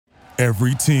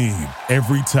Every team,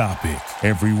 every topic,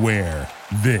 everywhere.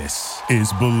 This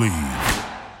is Bleav.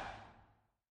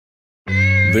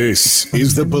 This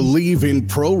is the Bleav in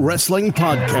Pro Wrestling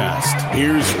podcast.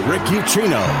 Here's Rick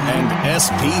Ucchino and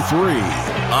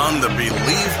SP3 on the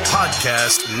Bleav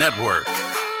Podcast Network.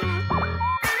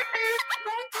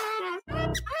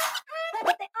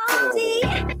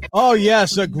 Oh,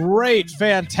 yes, a great,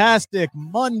 fantastic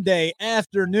Monday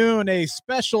afternoon, a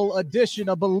special edition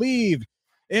of Bleav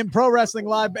in Pro Wrestling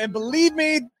Live. And believe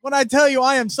me when I tell you,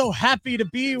 I am so happy to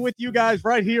be with you guys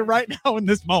right here, right now, in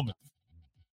this moment.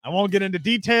 I won't get into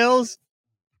details,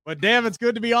 but damn, it's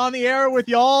good to be on the air with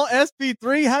y'all.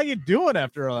 SP3, how you doing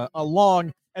after a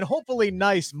long and hopefully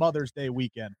nice Mother's Day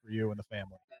weekend for you and the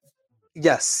family?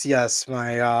 Yes.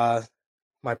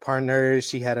 My partner,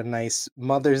 she had a nice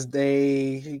Mother's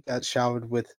Day. She got showered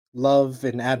with love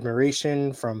and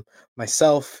admiration from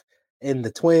myself and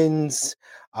the twins.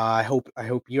 I hope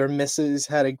your missus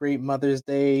had a great Mother's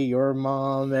Day. Your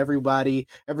mom, everybody,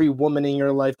 every woman in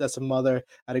your life that's a mother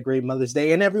had a great Mother's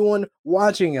Day. And everyone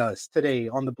watching us today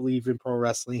on the Bleav in Pro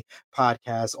Wrestling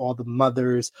podcast, all the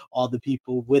mothers, all the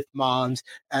people with moms,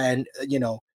 and,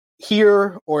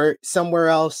 here or somewhere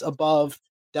else above,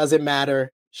 doesn't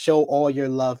matter. Show all your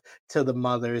love to the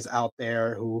mothers out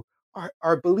there who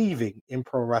are believing in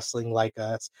pro wrestling like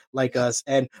us,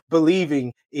 and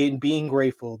believing in being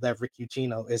grateful that Rick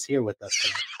Ucchino is here with us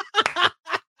today.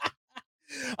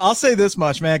 I'll say this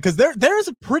much, man, because there's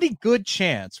a pretty good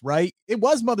chance, right? It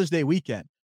was Mother's Day weekend.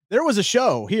 There was a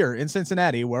show here in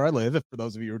Cincinnati where I live. If for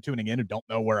those of you who are tuning in who don't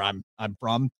know where I'm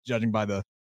from, judging by the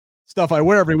stuff I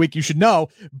wear every week, you should know.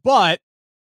 But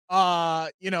there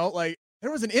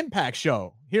was an Impact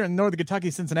show here in Northern Kentucky,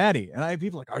 Cincinnati. And I have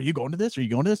people like, are you going to this? Are you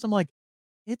going to this? I'm like,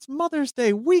 it's Mother's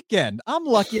Day weekend. I'm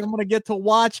lucky I'm going to get to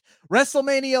watch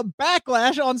WrestleMania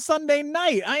Backlash on Sunday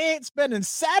night. I ain't spending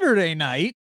Saturday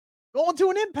night going to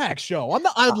an Impact show.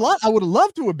 I would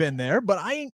love to have been there, but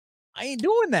I ain't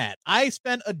doing that. I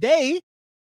spent a day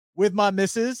with my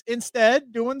missus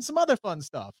instead doing some other fun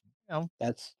stuff.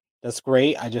 That's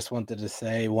great. I just wanted to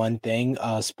say one thing.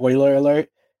 Spoiler alert.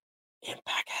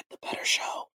 Impact had the better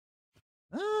show.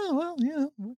 Oh, well, yeah.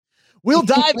 We'll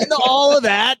dive into all of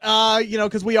that,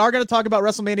 because we are going to talk about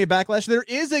WrestleMania Backlash. There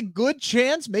is a good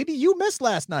chance maybe you missed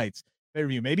last night's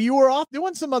pay-per-view. Maybe you were off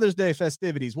doing some Mother's Day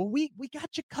festivities. Well, we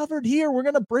got you covered here. We're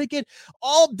going to break it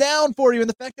all down for you. And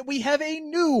the fact that we have a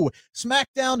new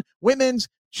SmackDown Women's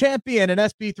Champion, and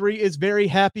SP3 is very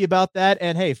happy about that.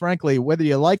 And hey, frankly, whether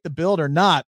you like the build or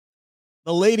not,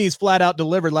 the ladies flat out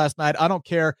delivered last night. I don't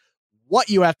care what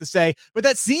you have to say, but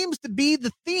that seems to be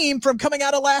the theme from coming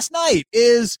out of last night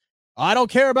is I don't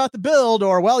care about the build,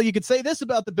 or, well, you could say this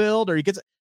about the build, or you could say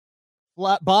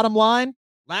flat. Bottom line,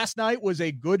 last night was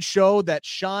a good show that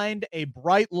shined a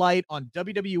bright light on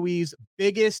WWE's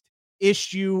biggest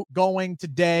issue going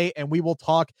today, and we will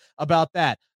talk about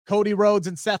that. Cody Rhodes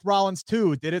and Seth Rollins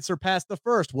 2, did it surpass the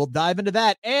first? We'll dive into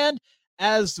that. And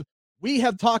as we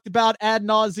have talked about ad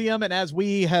nauseum, and as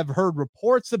we have heard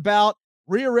reports about,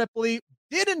 Rhea Ripley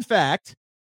did, in fact,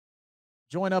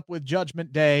 join up with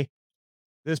Judgment Day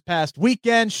this past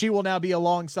weekend. She will now be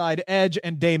alongside Edge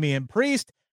and Damian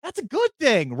Priest. That's a good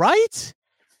thing, right?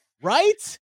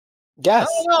 Right? Yes.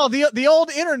 I don't know. The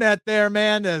old internet there,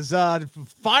 man, is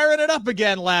firing it up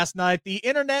again last night. The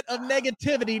internet of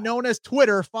negativity known as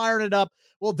Twitter, firing it up.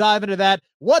 We'll dive into that.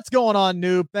 What's going on,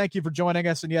 Noob? Thank you for joining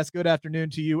us. And yes, good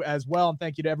afternoon to you as well. And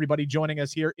thank you to everybody joining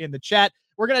us here in the chat.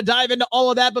 We're going to dive into all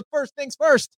of that. But first things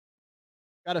first,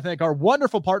 got to thank our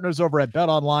wonderful partners over at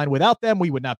BetOnline. Without them, we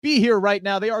would not be here right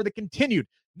now. They are the continued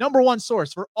 #1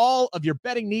 source for all of your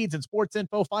betting needs and sports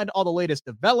info. Find all the latest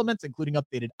developments, including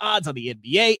updated odds on the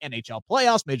NBA, NHL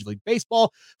playoffs, Major League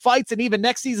Baseball, fights, and even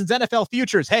next season's NFL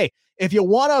futures. Hey, if you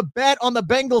want to bet on the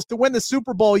Bengals to win the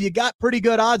Super Bowl, you got pretty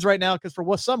good odds right now because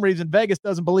for some reason, Vegas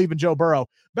doesn't believe in Joe Burrow.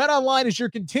 BetOnline is your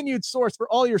continued source for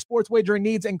all your sports wagering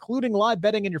needs, including live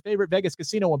betting in your favorite Vegas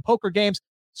casino and poker games.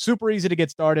 Super easy to get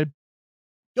started.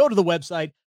 Go to the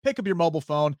website, pick up your mobile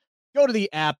phone, go to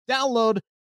the app, download,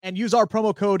 and use our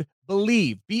promo code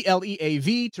BLEAV,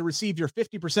 B-L-E-A-V, to receive your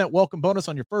 50% welcome bonus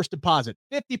on your first deposit.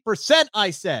 50%,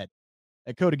 I said.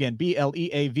 That code again,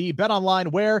 B-L-E-A-V.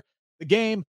 BetOnline, where the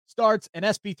game starts. And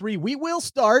SP3, we will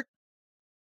start.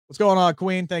 What's going on,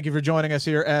 Queen? Thank you for joining us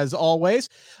here, as always.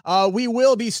 We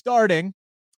will be starting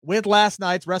with last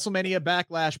night's WrestleMania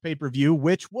Backlash pay-per-view,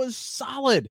 which was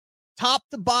solid. Top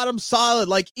to bottom solid.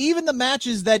 Like, even the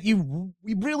matches that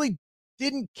we really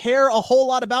didn't care a whole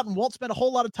lot about and won't spend a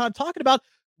whole lot of time talking about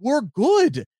were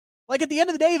good. Like, at the end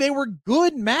of the day, they were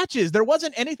good matches. There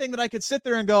wasn't anything that I could sit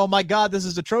there and go, oh my God, this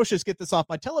is atrocious. Get this off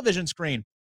my television screen.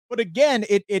 But again,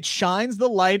 it shines the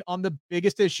light on the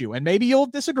biggest issue. And maybe you'll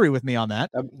disagree with me on that.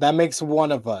 That makes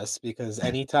one of us, because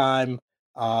anytime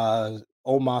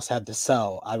Omos had to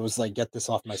sell, I was like, get this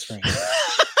off my screen.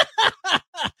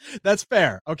 That's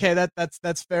fair. Okay,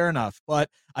 that's fair enough. But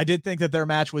I did think that their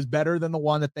match was better than the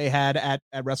one that they had at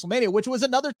WrestleMania, which was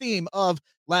another theme of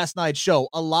last night's show.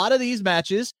 A lot of these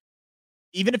matches,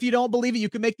 even if you don't believe it, you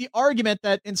can make the argument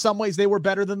that in some ways they were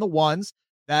better than the ones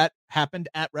that happened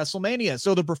at WrestleMania.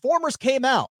 So the performers came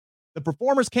out.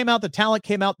 The talent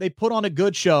came out. They put on a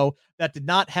good show that did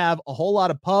not have a whole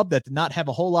lot of pub, that did not have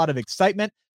a whole lot of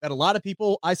excitement, that a lot of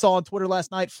people I saw on Twitter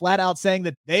last night flat out saying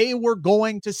that they were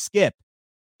going to skip.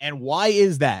 And why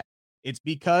is that? It's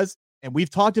because, and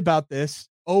we've talked about this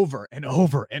over and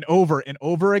over and over and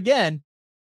over again,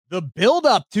 the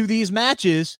buildup to these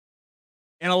matches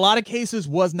in a lot of cases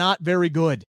was not very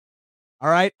good. All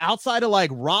right. Outside of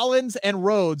like Rollins and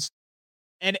Rhodes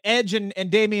and Edge and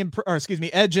Edge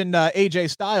and AJ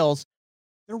Styles,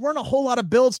 there weren't a whole lot of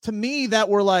builds to me that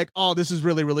were like, oh, this is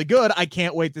really, really good. I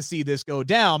can't wait to see this go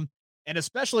down. And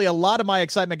especially a lot of my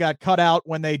excitement got cut out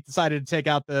when they decided to take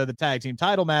out the tag team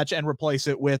title match and replace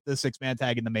it with the 6-man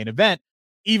tag in the main event,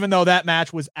 even though that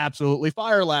match was absolutely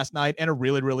fire last night and a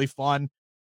really, really fun,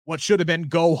 what should have been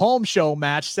go home show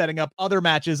match, setting up other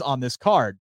matches on this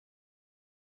card.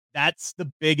 That's the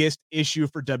biggest issue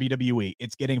for WWE.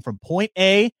 It's getting from point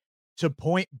A to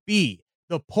point B.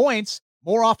 The points,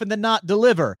 more often than not,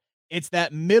 deliver. It's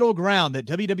that middle ground that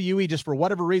WWE, just for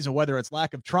whatever reason, whether it's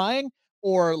lack of trying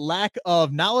or lack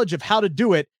of knowledge of how to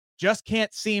do it, just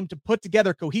can't seem to put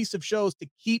together cohesive shows to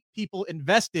keep people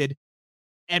invested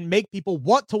and make people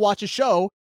want to watch a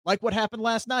show like what happened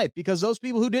last night, because those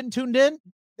people who didn't tune in,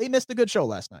 they missed a good show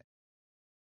last night.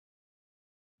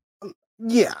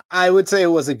 Yeah, I would say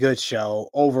it was a good show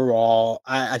overall.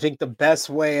 I think the best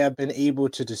way I've been able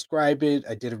to describe it,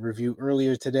 I did a review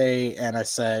earlier today, and I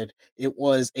said it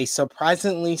was a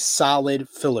surprisingly solid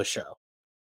filler show.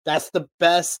 That's the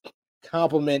best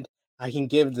compliment I can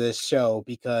give this show,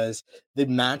 because the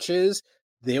matches,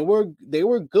 they were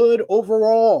good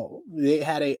overall. They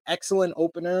had an excellent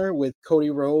opener with Cody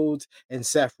Rhodes and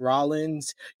Seth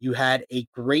Rollins. You had a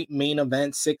great main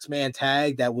event 6-man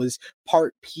tag that was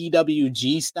part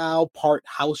PWG style, part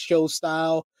house show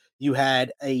style. You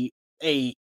had a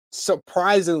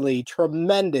surprisingly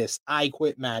tremendous I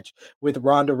Quit match with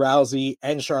Ronda Rousey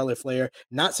and Charlotte Flair.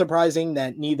 Not surprising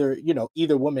that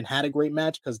either woman had a great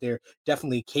match, because they're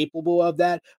definitely capable of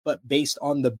that. But based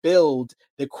on the build,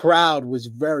 the crowd was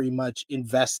very much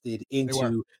invested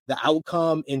into the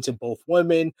outcome, into both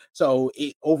women. So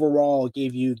it overall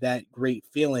gave you that great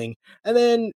feeling. And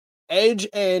then Edge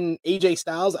and AJ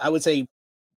Styles, I would say,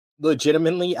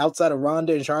 legitimately, outside of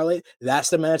Ronda and Charlotte, that's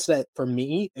the match that for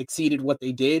me exceeded what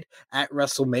they did at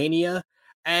WrestleMania.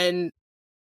 And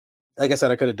like I said,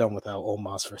 I could have done without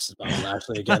Omos versus Bobby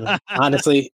Lashley again.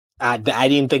 Honestly, I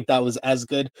didn't think that was as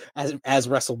good as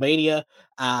WrestleMania.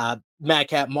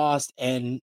 Madcap Moss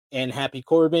and Happy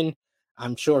Corbin,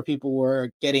 I'm sure people were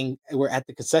at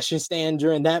the concession stand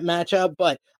during that matchup,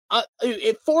 but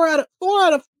four out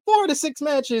of 6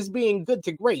 matches being good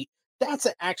to great, that's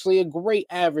actually a great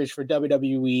average for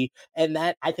WWE. And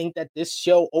that, I think that this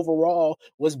show overall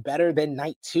was better than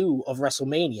night 2 of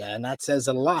WrestleMania. And that says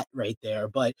a lot right there.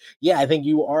 But yeah, I think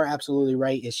you are absolutely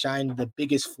right. It shined. The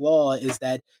biggest flaw is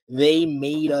that they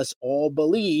made us all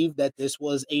believe that this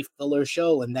was a filler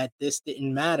show and that this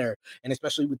didn't matter. And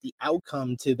especially with the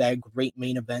outcome to that great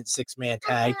main event 6-man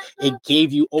tag, it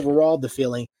gave you overall the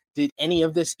feeling, did any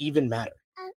of this even matter?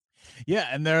 Yeah,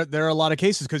 and there are a lot of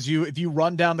cases, because if you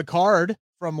run down the card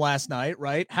from last night,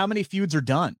 right? How many feuds are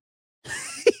done?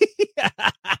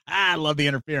 I love the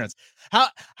interference.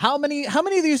 How many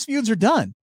of these feuds are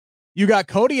done? You got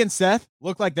Cody and Seth,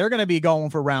 look like they're going to be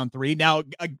going for round 3. Now,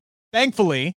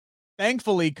 thankfully,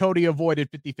 Cody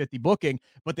avoided 50-50 booking,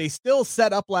 but they still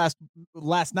set up last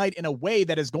night in a way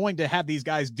that is going to have these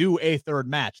guys do a third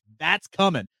match. That's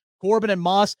coming. Corbin and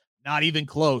Moss, not even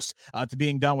close to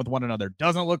being done with one another.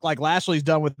 Doesn't look like Lashley's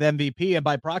done with MVP, and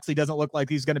by proxy doesn't look like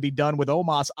he's going to be done with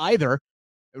Omos either.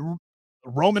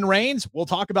 Roman Reigns, we'll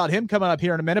talk about him coming up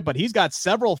here in a minute, but he's got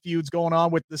several feuds going on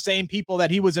with the same people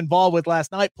that he was involved with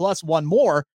last night, plus one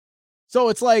more. So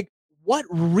it's like, what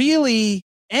really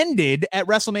ended at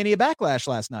WrestleMania Backlash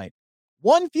last night?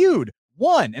 One feud,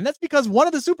 and that's because one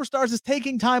of the superstars is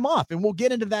taking time off, and we'll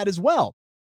get into that as well.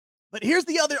 But here's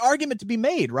the other argument to be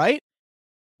made, right?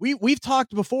 We've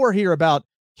talked before here about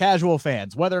casual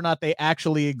fans, whether or not they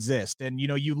actually exist. And,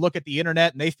 you look at the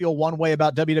internet and they feel one way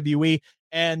about WWE,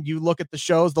 and you look at the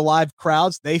shows, the live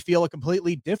crowds, they feel a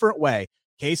completely different way.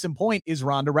 Case in point is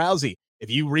Ronda Rousey. If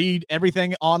you read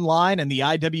everything online and the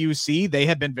IWC, they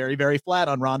have been very, very flat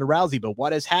on Ronda Rousey. But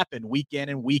what has happened week in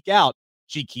and week out?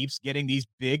 She keeps getting these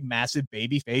big, massive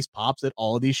babyface pops at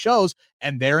all of these shows,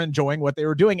 and they're enjoying what they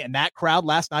were doing. And that crowd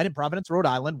last night in Providence, Rhode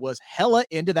Island was hella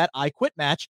into that I Quit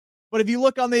match. But if you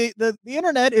look on the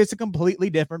internet, it's a completely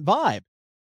different vibe.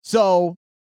 So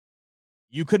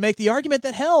you could make the argument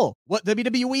that, hell, what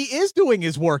WWE is doing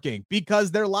is working because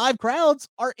their live crowds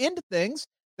are into things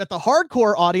that the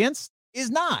hardcore audience is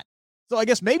not. So I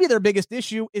guess maybe their biggest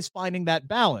issue is finding that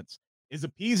balance, is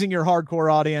appeasing your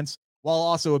hardcore audience while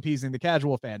also appeasing the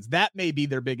casual fans. That may be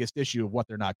their biggest issue of what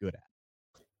they're not good at.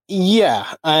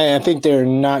 Yeah, I think they're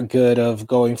not good of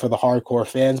going for the hardcore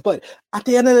fans, but at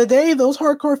the end of the day, those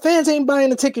hardcore fans ain't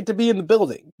buying a ticket to be in the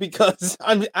building because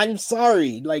I'm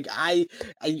sorry. Like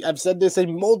I've said this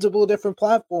in multiple different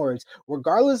platforms.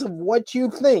 Regardless of what you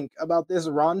think about this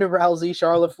Ronda Rousey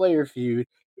Charlotte Flair feud,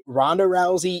 Ronda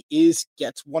Rousey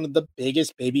gets one of the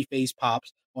biggest babyface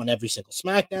pops on every single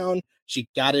SmackDown. She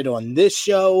got it on this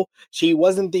show. She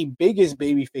wasn't the biggest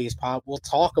babyface pop. We'll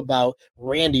talk about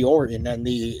Randy Orton and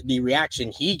the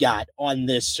reaction he got on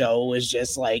this show was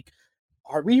just like,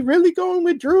 are we really going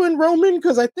with Drew and Roman?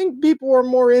 Because I think people are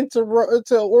more into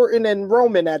Orton and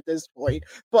Roman at this point.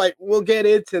 But we'll get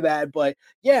into that. But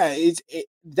yeah,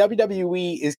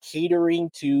 WWE is catering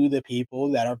to the people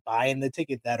that are buying the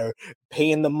ticket, that are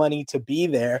paying the money to be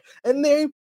there. And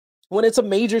when it's a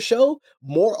major show,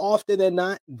 more often than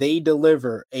not, they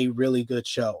deliver a really good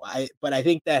show. But I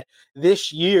think that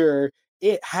this year,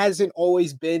 it hasn't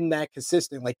always been that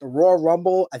consistent. Like the Royal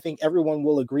Rumble, I think everyone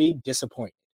will agree,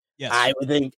 disappointing. Yes. I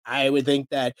would think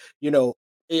that,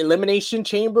 Elimination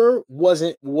Chamber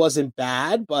wasn't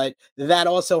bad, but that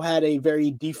also had a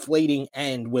very deflating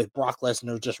end with Brock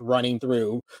Lesnar just running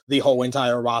through the whole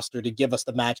entire roster to give us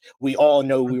the match we all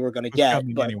know we were going to get.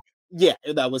 But anyway. Yeah,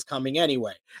 that was coming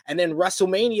anyway. And then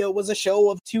WrestleMania was a show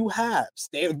of two halves.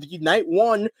 Night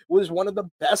one was one of the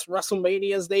best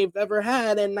WrestleManias they've ever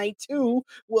had, and night two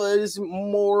was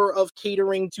more of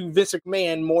catering to Vince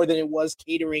McMahon more than it was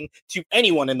catering to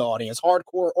anyone in the audience,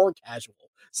 hardcore or casual.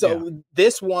 So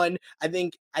This one, I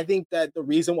think that the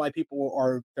reason why people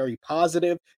are very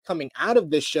positive coming out of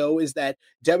this show is that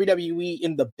WWE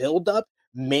in the build-up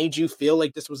made you feel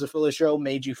like this was a filler show,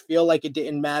 made you feel like it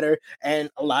didn't matter. And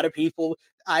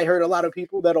I heard a lot of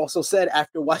people that also said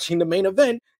after watching the main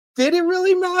event, did it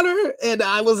really matter? And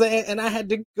I had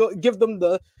to give them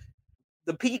the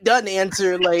Pete Dunne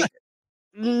answer, like,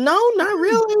 no, not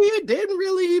really. It didn't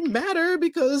really matter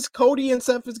because Cody and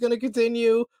Seth is going to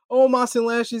continue. Omos and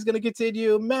Lashley's going to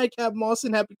continue. Madcap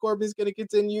and Happy Corbin is going to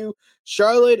continue.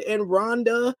 Charlotte and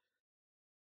Ronda,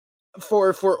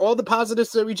 for all the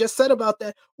positives that we just said about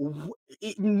that,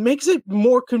 it makes it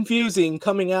more confusing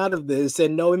coming out of this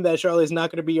and knowing that Charlotte's not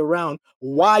going to be around,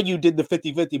 why you did the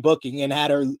 50-50 booking and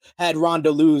had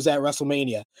Ronda lose at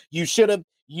WrestleMania.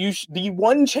 The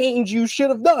one change you should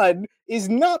have done is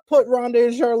not put Ronda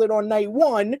and Charlotte on night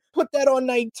one, put that on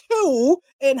night two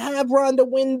and have Ronda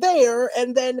win there.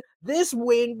 And then this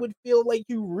win would feel like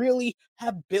you really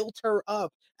have built her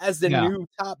up as the new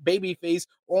top babyface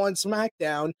on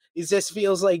SmackDown. It just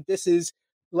feels like this is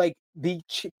like the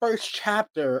first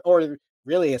chapter, or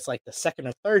really it's like the second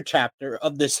or third chapter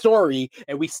of the story,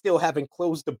 and we still haven't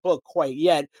closed the book quite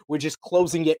yet. We're just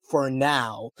closing it for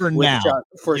now.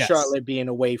 Charlotte being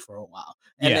away for a while.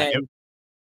 And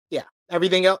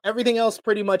everything else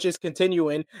pretty much is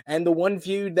continuing. And the one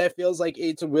feud that feels like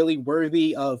it's really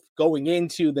worthy of going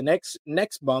into the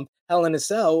next month, Hell in a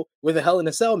Cell, with a Hell in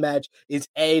a Cell match, is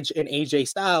Edge and AJ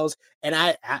Styles.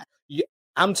 And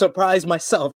I'm surprised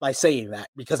myself by saying that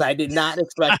because I did not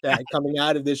expect that coming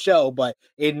out of this show, but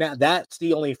that's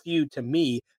the only feud to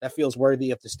me that feels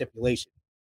worthy of the stipulation.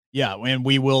 Yeah, and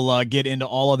we will get into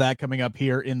all of that coming up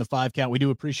here in the 5 count. We do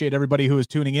appreciate everybody who is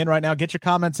tuning in right now. Get your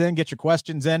comments in, get your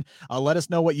questions in. Let us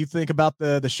know what you think about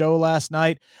the show last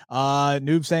night.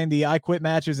 Noob saying the I Quit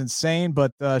match is insane,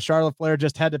 but Charlotte Flair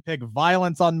just had to pick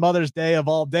violence on Mother's Day of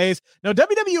all days. No,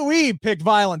 WWE picked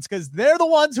violence because they're the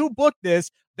ones who booked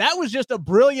this. That was just a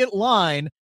brilliant line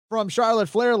from Charlotte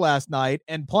Flair last night,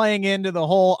 and playing into the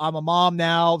whole "I'm a mom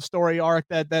now" story arc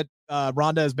that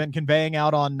Ronda has been conveying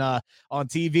out on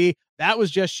TV. That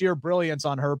was just sheer brilliance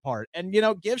on her part. And,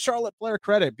 give Charlotte Flair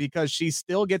credit because she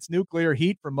still gets nuclear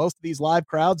heat from most of these live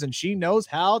crowds, and she knows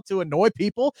how to annoy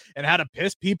people and how to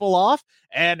piss people off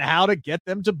and how to get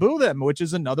them to boo them, which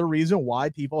is another reason why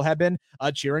people have been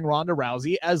cheering Ronda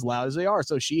Rousey as loud as they are.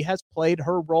 So she has played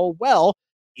her role well,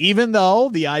 even though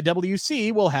the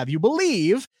IWC will have you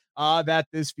believe that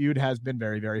this feud has been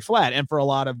very, very flat. And for a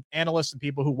lot of analysts and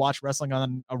people who watch wrestling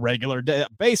on a regular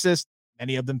basis,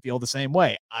 any of them feel the same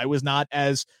way. I was not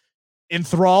as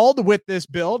enthralled with this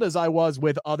build as I was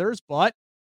with others, but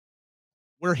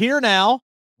we're here now.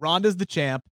 Ronda's the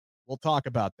champ. We'll talk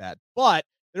about that. But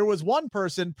there was one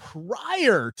person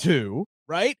prior to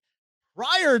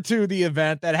the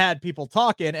event that had people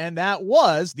talking, and that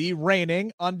was the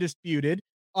reigning, undisputed,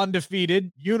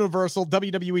 undefeated, universal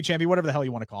WWE champion, whatever the hell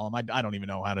you want to call him. I don't even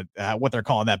know what they're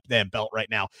calling that damn belt right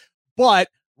now. But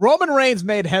Roman Reigns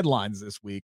made headlines this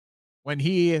week when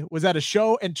he was at a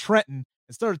show in Trenton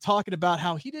and started talking about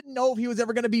how he didn't know if he was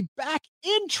ever going to be back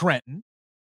in Trenton,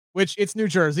 which it's New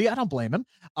Jersey. I don't blame him.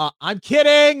 I'm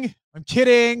kidding. I'm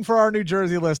kidding for our New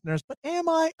Jersey listeners, but am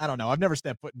I? I don't know. I've never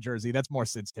stepped foot in Jersey. That's more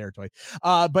Sid's territory.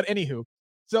 But anywho,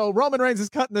 so Roman Reigns is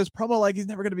cutting this promo like he's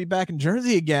never going to be back in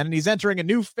Jersey again, and he's entering a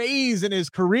new phase in his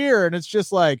career, and it's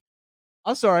just like,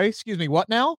 I'm sorry, excuse me, what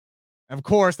now? Of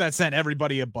course, that sent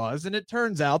everybody a buzz, and it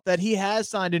turns out that he has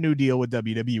signed a new deal with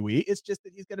WWE. It's just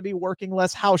that he's going to be working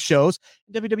less house shows.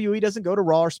 WWE doesn't go to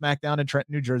Raw or SmackDown in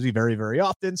Trenton, New Jersey very, very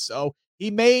often, so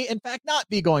he may, in fact, not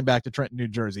be going back to Trenton, New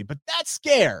Jersey. But that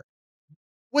scare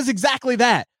was exactly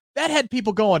that. That had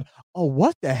people going, oh,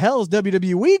 what the hell is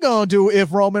WWE going to do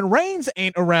if Roman Reigns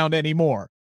ain't around anymore?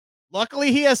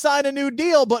 Luckily, he has signed a new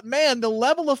deal, but man, the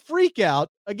level of freak out,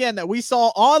 again, that we saw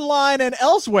online and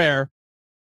elsewhere,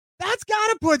 that's got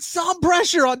to put some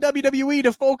pressure on WWE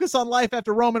to focus on life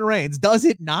after Roman Reigns. Does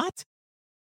it not?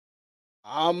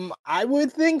 I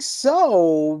would think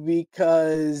so,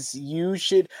 because you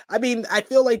should. I mean, I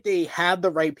feel like they had the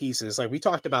right pieces. Like we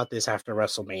talked about this after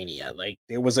WrestleMania. Like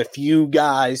there was a few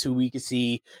guys who we could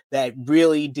see that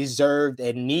really deserved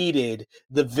and needed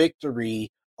the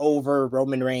victory over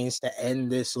Roman Reigns to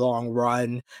end this long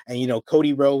run. And, you know,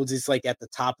 Cody Rhodes is like at the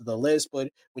top of the list. But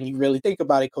when you really think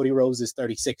about it, Cody Rhodes is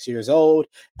 36 years old.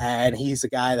 And he's a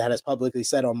guy that has publicly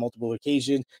said on multiple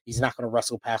occasions he's not going to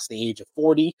wrestle past the age of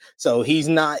 40. So he's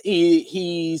not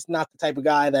the type of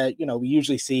guy that, you know, we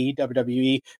usually see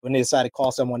WWE when they decide to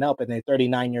call someone up and they're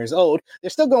 39 years old. They're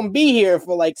still going to be here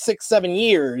for like 6-7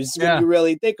 years when you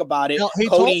really think about it. No,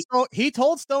 he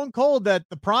told Stone Cold that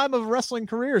the prime of a wrestling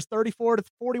career is 34 to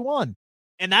 41.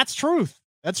 And that's truth.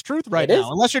 That's truth right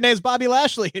now. Unless your name's Bobby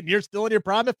Lashley and you're still in your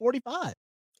prime at 45.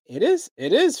 It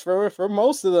is for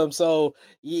most of them. So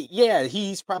yeah,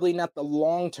 he's probably not the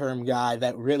long-term guy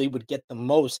that really would get the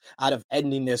most out of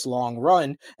ending this long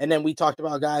run. And then we talked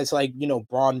about guys like, you know,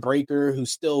 Braun Breaker,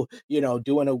 who's still, you know,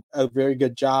 doing a very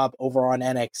good job over on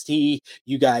NXT.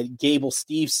 You got Gable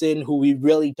Steveson, who we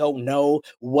really don't know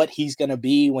what he's going to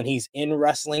be when he's in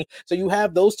wrestling. So you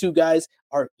have those two guys.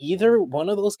 Are either one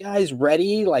of those guys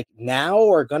ready like now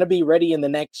or going to be ready in the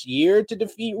next year to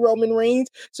defeat Roman Reigns?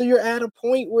 So you're at a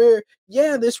point where,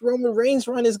 yeah, this Roman Reigns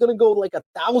run is going to go like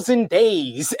 1,000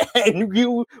 days and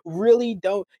you're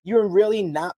really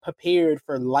not prepared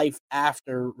for life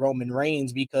after Roman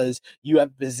Reigns because you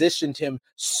have positioned him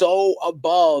so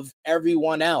above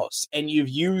everyone else. And you've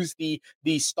used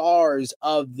the stars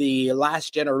of the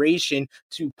last generation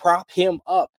to prop him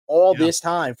up all this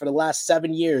time for the last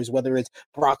 7 years, whether it's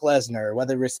Brock Lesnar,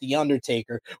 whether it's The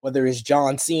Undertaker, whether it's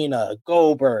John Cena,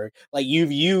 Goldberg. Like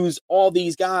you've used all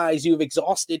these guys, you've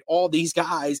exhausted all these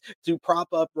guys to prop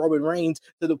up Roman Reigns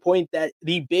to the point that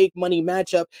the big money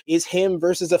matchup is him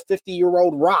versus a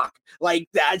 50-year-old Rock. Like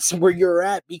that's where you're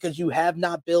at because you have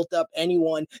not built up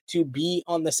anyone to be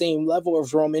on the same level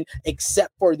as Roman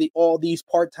except for all these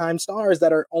part-time stars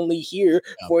that are only here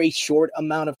for a short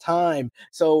amount of time.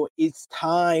 So it's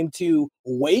time to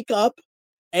wake up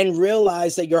and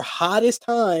realize that your hottest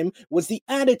time was the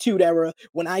Attitude Era,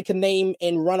 when I can name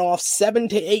and run off 7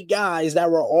 to 8 guys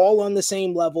that were all on the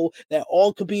same level, that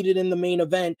all competed in the main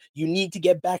event. You need to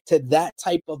get back to that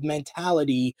type of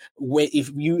mentality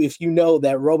if you know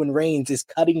that Roman Reigns is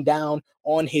cutting down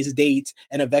on his dates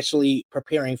and eventually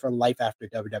preparing for life after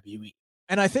WWE.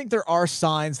 And I think there are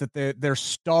signs that they're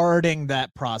starting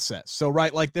that process. So,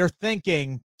 right, like they're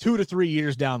thinking 2 to 3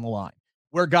 years down the line,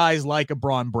 where guys like a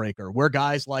Braun Breaker, where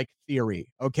guys like Theory,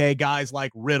 okay, guys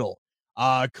like Riddle,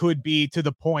 could be to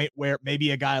the point where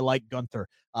maybe a guy like Gunther,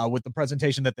 with the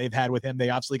presentation that they've had with him, they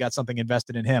obviously got something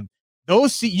invested in him.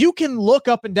 You can look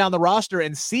up and down the roster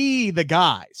and see the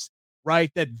guys,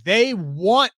 right, that they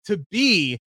want to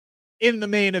be in the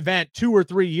main event 2 or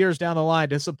 3 years down the line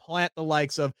to supplant the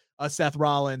likes of Seth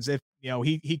Rollins. If, you know,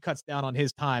 he cuts down on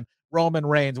his time, Roman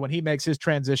Reigns, when he makes his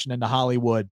transition into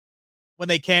Hollywood, when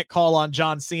they can't call on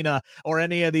John Cena or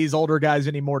any of these older guys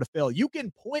anymore to fill. You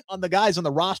can point on the guys on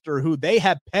the roster who they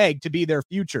have pegged to be their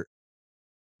future.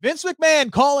 Vince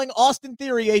McMahon calling Austin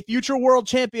Theory a future world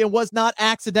champion was not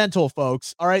accidental,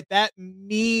 folks. All right, that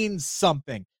means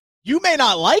something. You may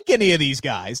not like any of these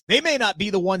guys. They may not be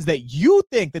the ones that you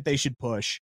think that they should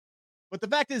push. But the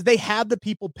fact is they have the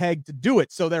people pegged to do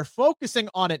it. So they're focusing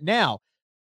on it now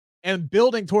and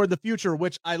building toward the future,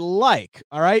 which I like.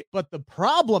 All right. But the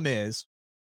problem is,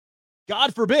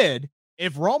 God forbid,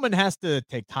 if Roman has to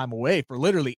take time away for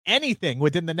literally anything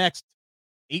within the next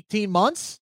 18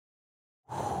 months,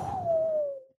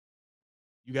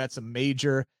 you got some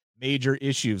major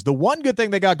issues. The one good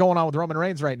thing they got going on with Roman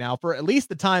Reigns right now, for at least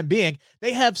the time being,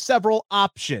 they have several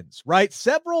options, right?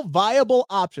 Several viable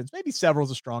options. Maybe several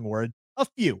is a strong word. A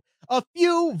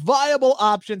few viable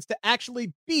options to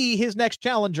actually be his next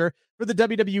challenger for the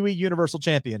WWE Universal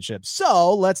Championship.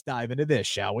 So let's dive into this,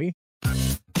 shall we?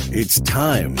 It's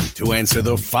time to answer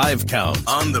the 5 count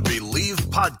on the Bleav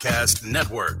Podcast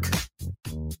Network.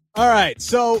 All right,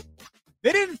 so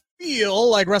they didn't feel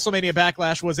like WrestleMania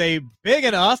Backlash was a big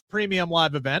enough premium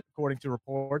live event, according to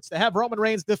reports, to have Roman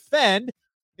Reigns defend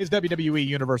his WWE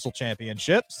Universal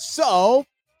Championship. So,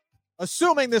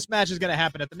 assuming this match is going to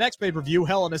happen at the next pay-per-view,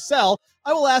 Hell in a Cell,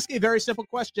 I will ask a very simple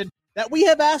question that we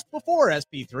have asked before,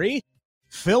 SP3.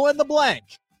 Fill in the blank.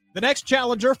 The next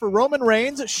challenger for Roman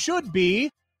Reigns should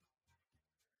be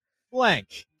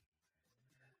blank.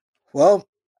 Well,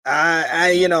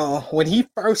 I when he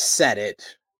first said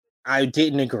it, I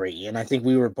didn't agree. And I think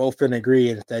we were both in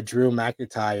agreement that Drew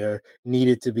McIntyre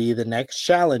needed to be the next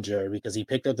challenger because he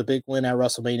picked up the big win at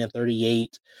WrestleMania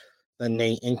 38. Then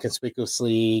they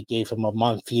inconspicuously gave him a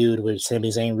month feud with Sami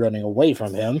Zayn running away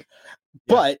from him. Yeah.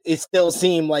 But it still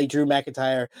seemed like Drew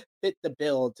McIntyre fit the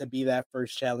bill to be that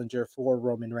first challenger for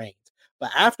Roman Reigns. But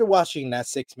after watching that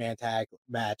 6-man tag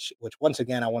match, which once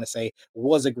again, I want to say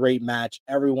was a great match,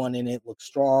 everyone in it looked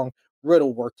strong.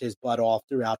 Riddle worked his butt off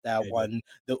throughout that one.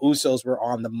 The Usos were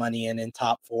on the money and in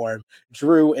top form.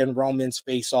 Drew and Roman's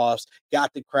face-offs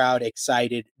got the crowd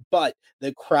excited, but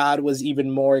the crowd was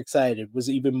even more excited, was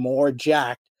even more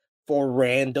jacked for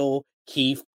Randall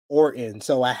Keith Orton.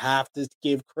 So I have to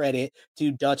give credit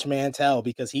to Dutch Mantel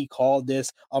because he called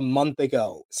this a month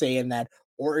ago, saying that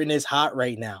Orton is hot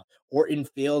right now. Orton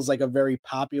feels like a very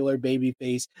popular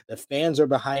babyface. The fans are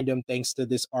behind him thanks to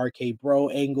this RK Bro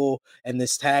angle and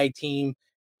this tag team.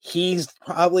 He's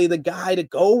probably the guy to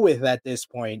go with at this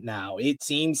point now. It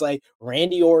seems like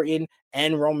Randy Orton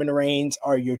and Roman Reigns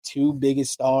are your two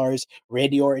biggest stars.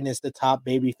 Randy Orton is the top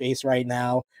babyface right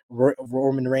now.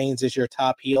 Roman Reigns is your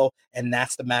top heel, and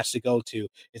that's the match to go to.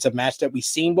 It's a match that we've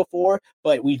seen before,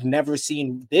 but we've never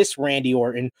seen this Randy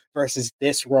Orton versus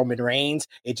this Roman Reigns.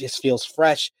 It just feels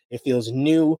fresh, it feels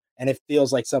new, and it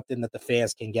feels like something that the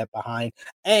fans can get behind.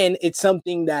 And it's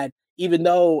something that, even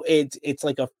though it's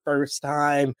like a first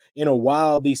time in a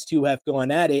while these two have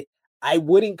gone at it, I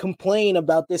wouldn't complain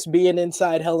about this being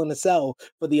inside Hell in a Cell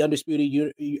for the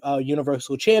Undisputed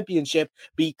Universal Championship,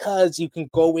 because you can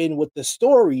go in with the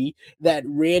story that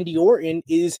Randy Orton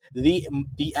is the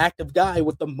active guy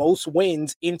with the most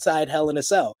wins inside Hell in a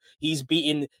Cell. He's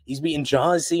beaten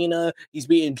John Cena, he's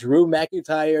beaten Drew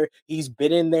McIntyre, he's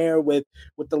been in there with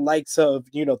the likes of,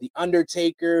 the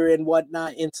Undertaker and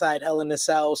whatnot inside Hell in a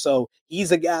Cell. So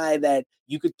he's a guy that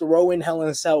you could throw in Hell in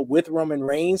a Cell with Roman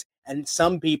Reigns, and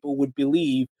some people would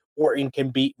believe Orton can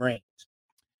beat Reigns.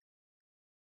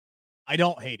 I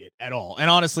don't hate it at all. And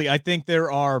honestly, I think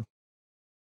there are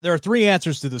 3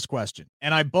 answers to this question.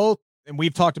 And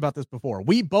we've talked about this before,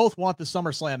 we both want the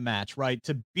SummerSlam match, right,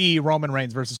 to be Roman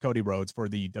Reigns versus Cody Rhodes for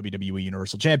the WWE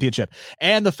Universal Championship.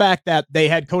 And the fact that they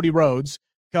had Cody Rhodes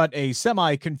cut a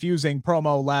semi-confusing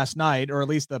promo last night, or at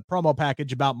least the promo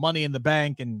package about Money in the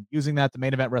Bank and using that to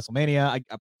main event WrestleMania.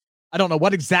 I don't know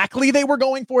what exactly they were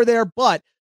going for there, but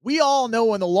we all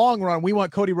know in the long run, we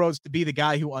want Cody Rhodes to be the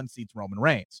guy who unseats Roman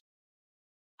Reigns.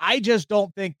 I just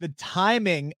don't think the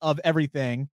timing of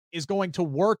everything is going to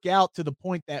work out to the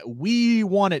point that we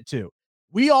want it to.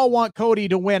 We all want Cody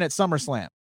to win at SummerSlam.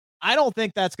 I don't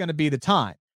think that's going to be the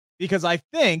time, because I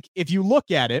think if you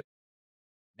look at it,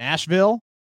 Nashville,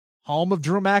 home of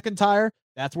Drew McIntyre,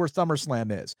 that's where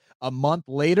SummerSlam is. A month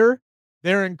later,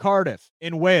 they're in Cardiff,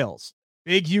 in Wales.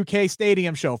 Big UK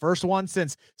stadium show. First one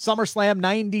since SummerSlam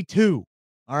 92.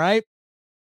 All right?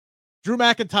 Drew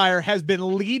McIntyre has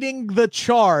been leading the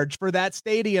charge for that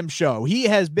stadium show. He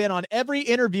has been on every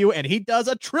interview, and he does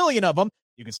a trillion of them.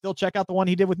 You can still check out the one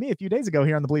he did with me a few days ago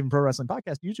here on the Bleav in Pro Wrestling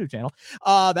Podcast YouTube channel.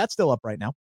 That's still up right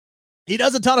now. He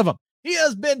does a ton of them. He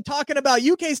has been talking about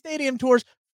UK stadium tours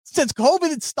since COVID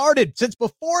had started, since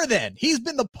before then. He's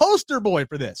been the poster boy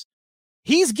for this.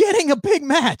 He's getting a big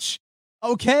match,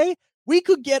 okay? We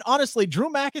could get, honestly,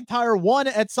 Drew McIntyre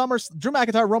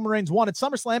Roman Reigns 1 at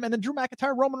SummerSlam, and then Drew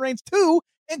McIntyre Roman Reigns 2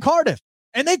 in Cardiff.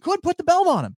 And they could put the belt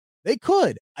on him. They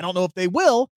could. I don't know if they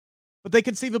will, but they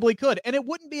conceivably could. And it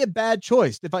wouldn't be a bad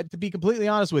choice, to be completely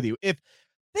honest with you.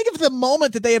 Think of the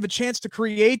moment that they have a chance to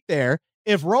create there.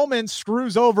 If Roman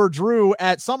screws over Drew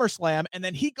at SummerSlam and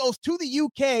then he goes to the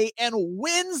UK and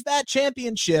wins that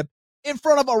championship in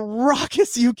front of a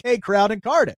raucous UK crowd in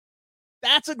Cardiff.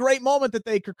 That's a great moment that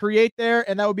they could create there,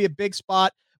 and that would be a big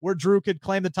spot where Drew could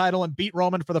claim the title and beat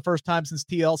Roman for the first time since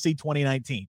TLC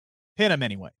 2019. Pin him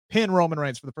anyway. Pin Roman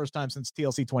Reigns for the first time since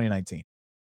TLC 2019.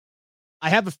 I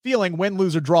have a feeling win,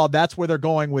 lose, or draw, that's where they're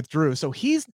going with Drew. So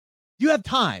you have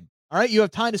time, all right? You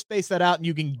have time to space that out, and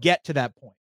you can get to that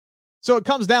point. So it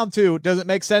comes down to, does it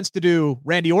make sense to do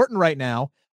Randy Orton right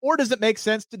now, or does it make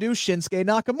sense to do Shinsuke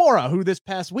Nakamura, who this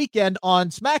past weekend on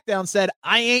SmackDown said,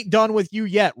 I ain't done with you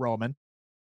yet, Roman.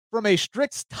 From a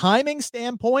strict timing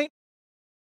standpoint,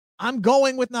 I'm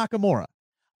going with Nakamura.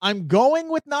 I'm going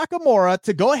with Nakamura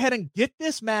to go ahead and get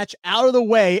this match out of the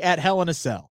way at Hell in a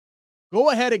Cell. Go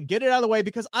ahead and get it out of the way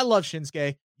because I love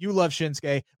Shinsuke. You love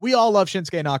Shinsuke. We all love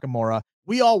Shinsuke Nakamura.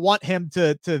 We all want him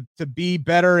to be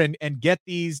better and get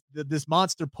this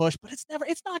monster push, but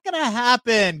it's not going to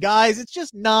happen, guys. It's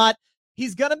just not.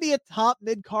 He's going to be a top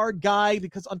mid-card guy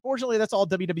because unfortunately that's all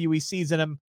WWE sees in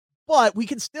him, but we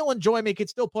can still enjoy him. He can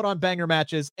still put on banger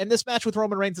matches, and this match with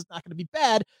Roman Reigns is not going to be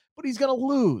bad, but he's going to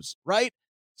lose, right?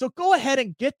 So go ahead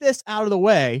and get this out of the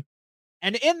way,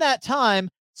 and in that time,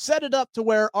 set it up to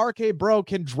where RK Bro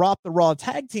can drop the Raw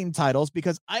Tag Team titles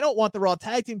because I don't want the Raw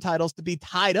Tag Team titles to be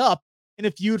tied up in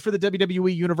a feud for the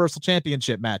WWE Universal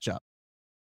Championship matchup.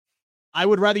 I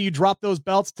would rather you drop those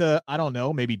belts to, I don't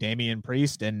know, maybe Damian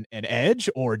Priest and Edge,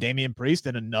 or Damian Priest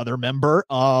and another member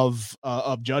of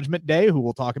Judgment Day, who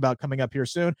we'll talk about coming up here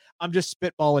soon. I'm just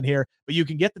spitballing here, but you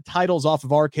can get the titles off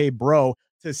of RK Bro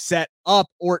to set up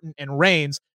Orton and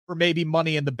Reigns for maybe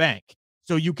Money in the Bank.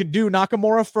 So you can do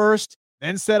Nakamura first,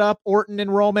 then set up Orton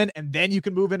and Roman, and then you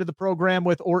can move into the program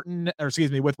with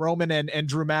with Roman and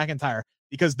Drew McIntyre,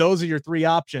 because those are your three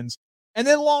options. And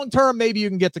then long-term, maybe you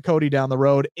can get to Cody down the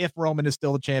road if Roman is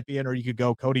still the champion, or you could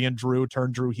go Cody and Drew,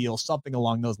 turn Drew heel, something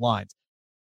along those lines.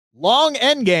 Long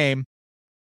end game,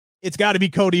 it's got to be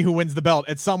Cody who wins the belt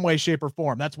in some way, shape, or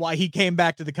form. That's why he came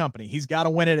back to the company. He's got to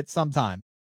win it at some time.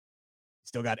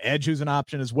 Still got Edge, who's an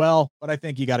option as well, but I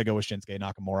think you got to go with Shinsuke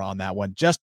Nakamura on that one,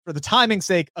 just for the timing's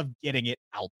sake of getting it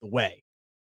out the way.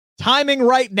 Timing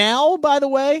right now, by the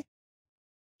way,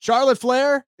 Charlotte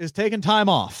Flair is taking time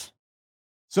off.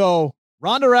 So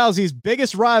Ronda Rousey's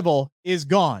biggest rival is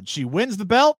gone. She wins the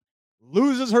belt,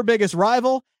 loses her biggest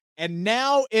rival, and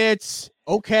now it's,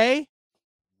 okay,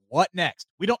 what next?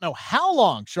 We don't know how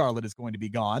long Charlotte is going to be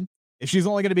gone. If she's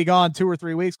only going to be gone 2 or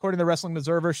 3 weeks, according to the Wrestling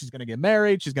Observer, she's going to get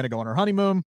married. She's going to go on her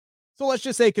honeymoon. So let's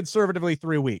just say conservatively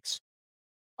 3 weeks.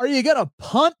 Are you going to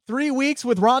punt 3 weeks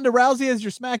with Ronda Rousey as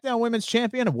your SmackDown Women's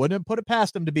Champion? I wouldn't have put it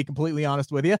past them, to be completely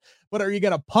honest with you. But are you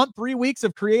going to punt 3 weeks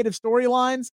of creative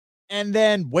storylines and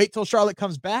then wait till Charlotte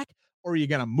comes back? Or are you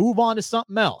going to move on to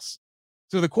something else?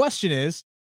 So the question is,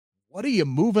 what are you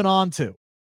moving on to?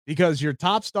 Because your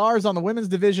top stars on the women's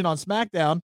division on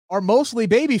SmackDown are mostly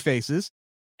baby faces,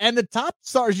 and the top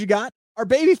stars you got are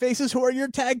baby faces who are your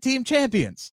tag team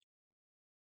champions.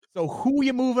 So who are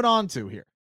you moving on to here?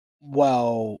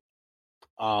 Well,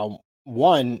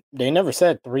 one, they never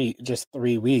said just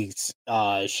 3 weeks.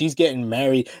 She's getting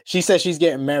married. She said she's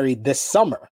getting married this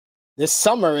summer. This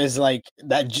summer is like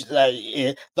that.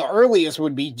 The earliest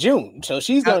would be June. So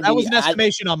she's going to be. That was an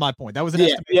estimation on my point. That was an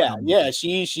estimation. Yeah.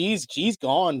 She's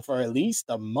gone for at least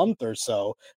a month or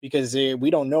so because we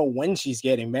don't know when she's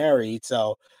getting married.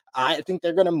 So I think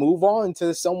they're going to move on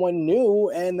to someone new,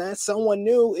 and that someone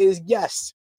new is,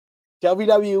 yes,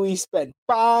 WWE spent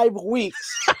 5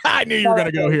 weeks. I knew you were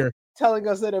going to go here. Telling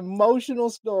us an emotional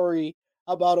story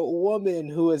about a woman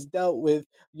who has dealt with,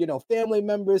 family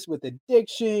members with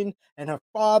addiction and her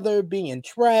father being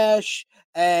trash,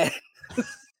 and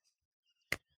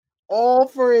all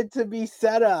for it to be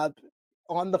set up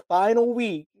on the final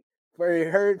week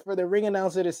for the ring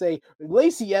announcer to say,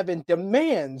 Lacey Evans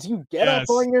demands you get up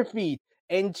on your feet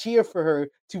and cheer for her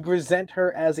to present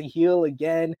her as a heel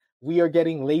again. We are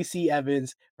getting Lacey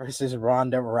Evans versus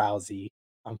Ronda Rousey,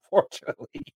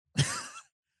 unfortunately.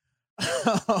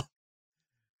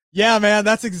 Yeah, man,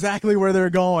 that's exactly where they're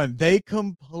going. They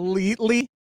completely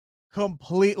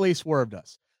swerved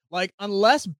us. Like,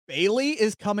 unless Bayley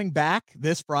is coming back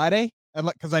this Friday, and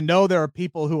because I know there are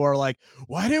people who are like,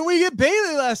 why didn't we get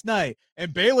Bayley last night?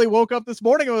 And Bayley woke up this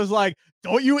morning and was like,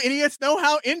 don't you idiots know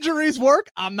how injuries work?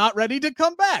 I'm not ready to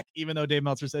come back, even though Dave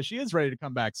Meltzer says she is ready to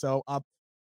come back. So,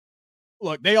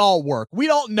 look, they all work. We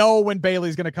don't know when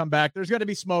Bayley's going to come back. There's going to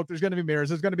be smoke. There's going to be mirrors.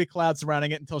 There's going to be clouds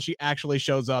surrounding it until she actually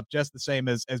shows up, just the same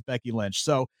as Becky Lynch.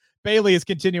 So Bayley is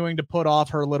continuing to put off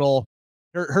her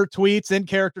tweets and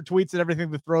character tweets and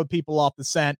everything to throw people off the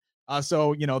scent.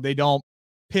 So, they don't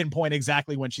pinpoint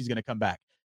exactly when she's going to come back.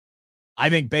 I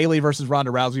think Bayley versus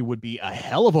Ronda Rousey would be a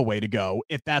hell of a way to go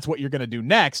if that's what you're going to do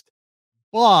next.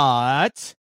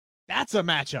 But that's a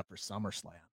matchup for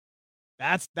SummerSlam.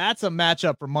 That's a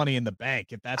matchup for Money in the Bank.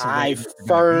 If that's I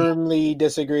firmly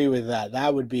disagree with that.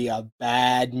 That would be a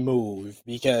bad move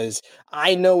because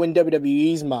I know in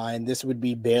WWE's mind this would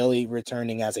be Bayley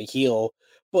returning as a heel,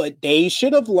 but they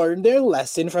should have learned their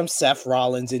lesson from Seth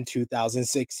Rollins in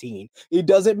 2016. It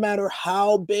doesn't matter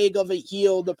how big of a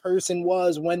heel the person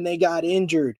was when they got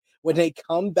injured. When they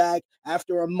come back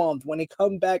after a month, when they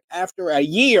come back after a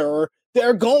year,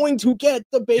 they're going to get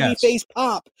the babyface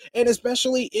pop. And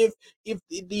especially if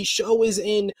the show is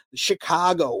in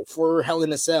Chicago for Hell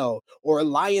in a Cell or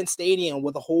Alliance Stadium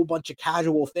with a whole bunch of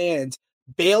casual fans,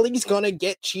 Bayley's going to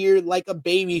get cheered like a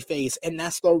babyface. And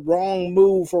that's the wrong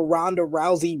move for Ronda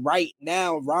Rousey right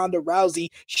now. Ronda Rousey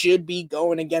should be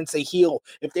going against a heel.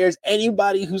 If there's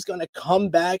anybody who's going to come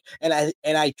back and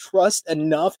I trust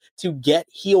enough to get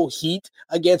heel heat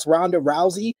against Ronda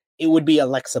Rousey, it would be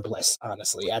Alexa Bliss,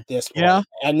 honestly, at this point. Yeah.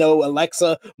 I know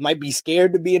Alexa might be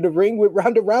scared to be in the ring with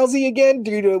Ronda Rousey again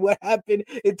due to what happened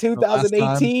in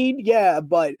 2018. Yeah,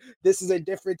 but this is a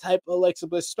different type of Alexa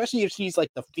Bliss, especially if she's like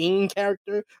the Fiend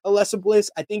character, Alexa Bliss.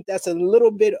 I think that's a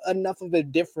little bit enough of a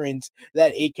difference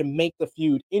that it can make the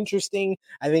feud interesting.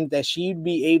 I think that she'd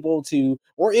be able to,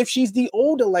 or if she's the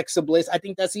old Alexa Bliss, I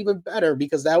think that's even better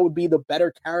because that would be the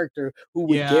better character who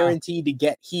would guarantee to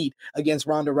get heat against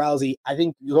Ronda Rousey. I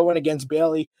think going against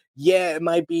Bayley, it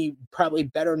might be probably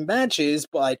better matches,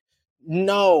 but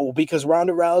no, because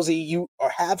Ronda Rousey, you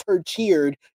have her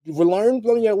cheered. You learned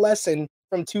from your lesson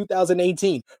from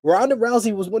 2018. Ronda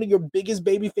Rousey was one of your biggest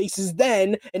baby faces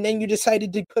then, and then you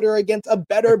decided to put her against a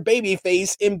better baby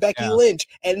face in Becky Lynch,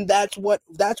 and that's what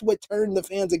turned the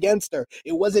fans against her.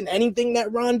 It wasn't anything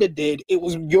that Ronda did. It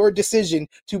was your decision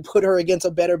to put her against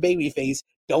a better baby face.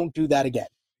 Don't do that again.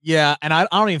 Yeah, and I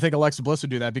don't even think Alexa Bliss would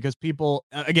do that because people,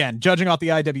 again, judging off the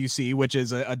IWC, which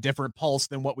is a different pulse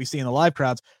than what we see in the live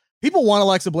crowds, people want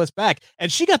Alexa Bliss back,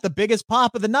 and she got the biggest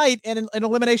pop of the night in an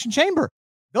Elimination Chamber.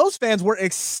 Those fans were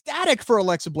ecstatic for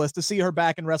Alexa Bliss to see her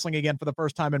back in wrestling again for the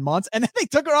first time in months, and then they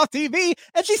took her off TV,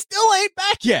 and she still ain't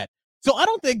back yet. So I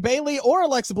don't think Bayley or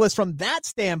Alexa Bliss from that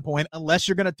standpoint, unless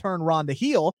you're going to turn Ronda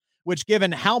heel, which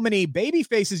given how many baby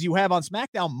faces you have on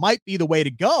SmackDown might be the way to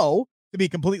go, to be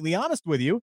completely honest with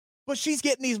you. But she's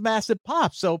getting these massive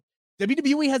pops. So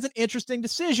WWE has an interesting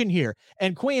decision here.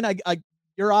 And Queen,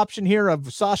 your option here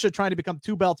of Sasha trying to become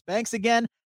two belts Banks again,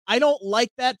 I don't like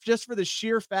that just for the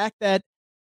sheer fact that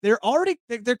they're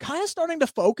kind of starting to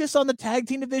focus on the tag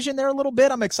team division there a little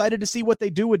bit. I'm excited to see what they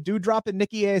do with Doudrop and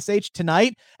Nikki ASH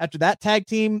tonight after that tag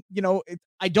team.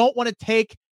 I don't want to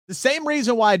take the same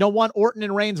reason why I don't want Orton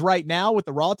and Reigns right now with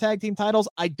the Raw tag team titles.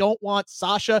 I don't want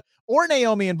Sasha or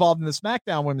Naomi involved in the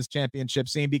SmackDown Women's Championship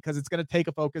scene because it's going to take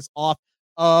a focus off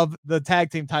of the tag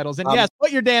team titles. And yes,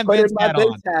 put your damn Vince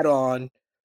hat on.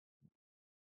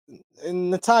 And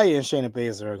Natalya and Shayna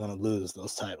Baszler are going to lose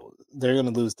those titles. They're going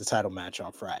to lose the title match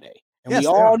on Friday. And we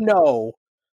all know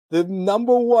the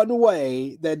number one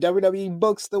way that WWE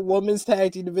books the women's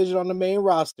tag team division on the main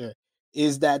roster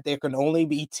is that there can only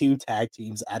be two tag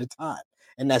teams at a time.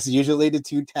 And that's usually the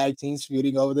two tag teams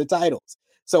feuding over the titles.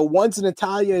 So once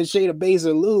Natalya and Shayna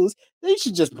Baszler lose, they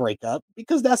should just break up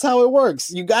because that's how it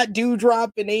works. You got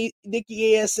Doudrop and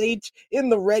Nikki ASH in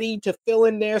the ready to fill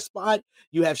in their spot.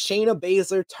 You have Shayna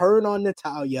Baszler turn on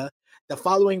Natalya. The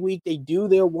following week, they do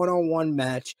their one-on-one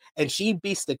match, and Shayna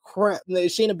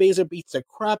Baszler beats the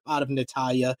crap out of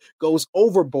Natalya, goes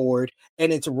overboard,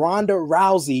 and it's Ronda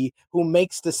Rousey who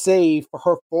makes the save for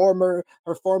her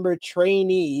former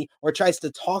trainee, or tries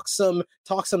to talk some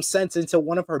sense into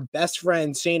one of her best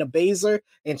friends, Shayna Baszler,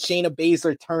 and Shayna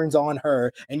Baszler turns on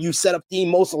her, and you set up the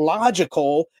most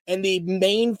logical and the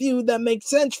main feud that makes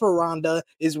sense for Ronda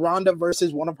is Ronda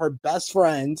versus one of her best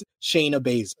friends, Shayna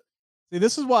Baszler. See,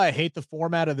 this is why I hate the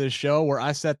format of this show where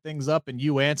I set things up and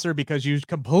you answer because you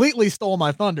completely stole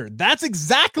my thunder. That's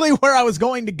exactly where I was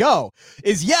going to go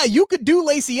is, you could do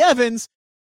Lacey Evans.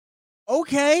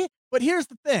 Okay. But here's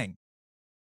the thing.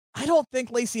 I don't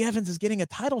think Lacey Evans is getting a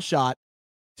title shot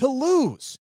to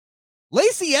lose.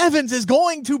 Lacey Evans is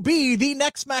going to be the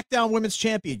next SmackDown Women's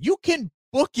Champion. You can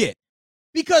book it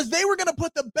because they were going to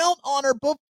put the belt on her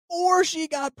before she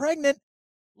got pregnant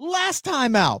last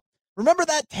time out. Remember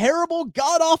that terrible,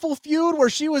 god-awful feud where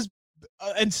she was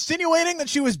insinuating that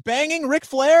she was banging Ric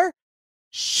Flair?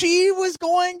 She was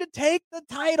going to take the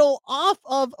title off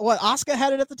of, Asuka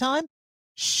had it at the time?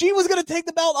 She was going to take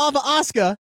the belt off of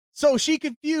Asuka so she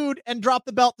could feud and drop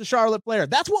the belt to Charlotte Flair.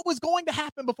 That's what was going to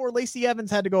happen before Lacey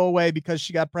Evans had to go away because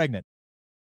she got pregnant.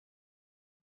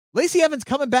 Lacey Evans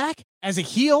coming back as a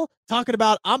heel, talking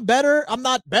about, I'm better. I'm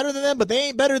not better than them, but they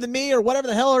ain't better than me, or whatever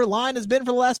the hell her line has been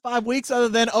for the last 5 weeks, other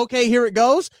than, okay, here it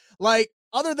goes. Like,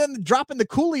 other than dropping the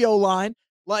Coolio line,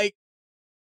 like,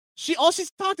 all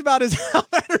she's talked about is how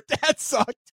bad her dad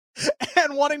sucked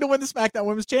and wanting to win the SmackDown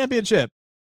Women's Championship.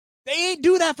 They ain't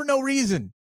do that for no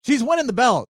reason. She's winning the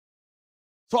belt.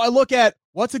 So I look at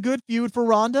what's a good feud for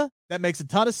Ronda. That makes a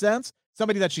ton of sense.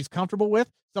 Somebody that she's comfortable with,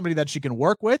 somebody that she can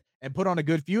work with and put on a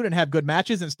good feud and have good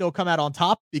matches and still come out on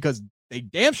top, because they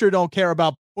damn sure don't care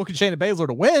about booking Shayna Baszler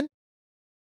to win.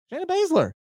 Shayna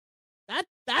Baszler.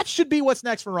 That should be what's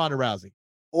next for Ronda Rousey.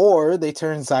 Or they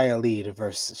turned Xia Li to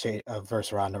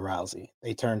versus Ronda Rousey.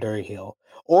 They turned her heel.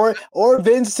 Or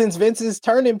Vince, since Vince is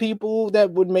turning people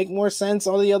that would make more sense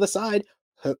on the other side,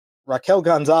 Raquel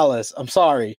Gonzalez. I'm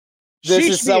sorry. This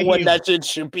is someone that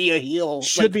should be a heel.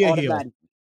 Should be a heel.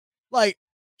 Like,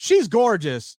 she's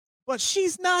gorgeous, but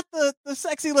she's not the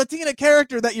sexy Latina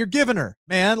character that you're giving her,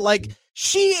 man. Like,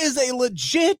 she is a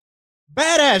legit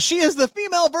badass. She is the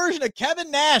female version of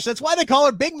Kevin Nash. That's why they call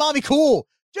her Big Mommy Cool.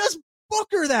 Just book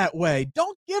her that way.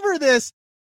 Don't give her this.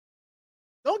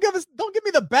 Don't give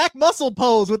me the back muscle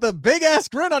pose with a big ass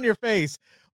grin on your face.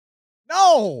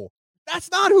 No,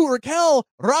 that's not who Raquel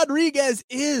Rodriguez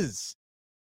is.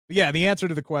 But yeah, the answer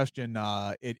to the question,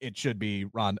 it should be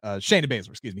Shayna Baszler,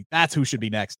 excuse me. That's who should be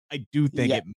next. I do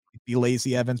think it might be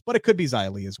Lacey Evans, but it could be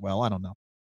Xia Li as well. I don't know.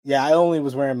 Yeah, I only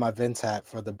was wearing my Vince hat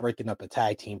for the breaking up a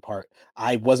tag team part.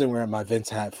 I wasn't wearing my Vince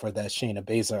hat for that Shayna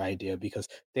Baszler idea because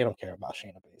they don't care about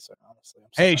Shayna Baszler, honestly.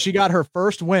 Hey, she got her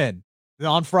first win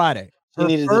on Friday. She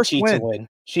needed to cheat to win.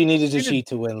 She needed to cheat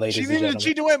to win, ladies and gentlemen. She needed to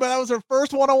cheat to win, but that was her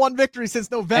first one-on-one victory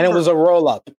since November. And it was a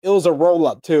roll-up. It was a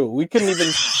roll-up, too. We couldn't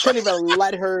even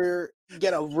let her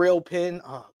get a real pin.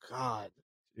 Oh, God.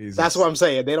 Jesus. That's what I'm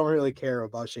saying. They don't really care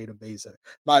about Shayna Baszler.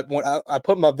 I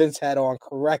put my Vince hat on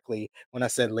correctly when I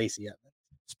said Lacey Evans.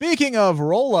 Speaking of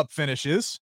roll-up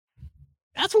finishes,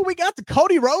 that's what we got to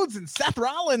Cody Rhodes and Seth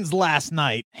Rollins last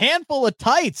night. Handful of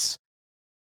tights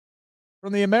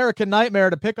from the American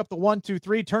Nightmare to pick up the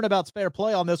 1-2-3. Turnabout's fair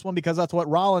play on this one because that's what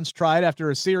Rollins tried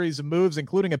after a series of moves,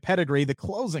 including a pedigree. The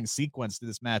closing sequence to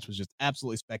this match was just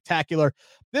absolutely spectacular.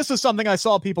 This is something I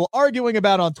saw people arguing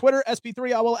about on Twitter.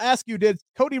 SP3, I will ask you, did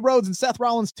Cody Rhodes and Seth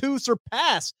Rollins 2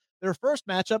 surpass their first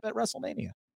matchup at WrestleMania?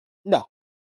 No.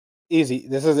 Easy.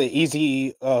 This is an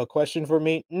easy question for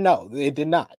me. No, it did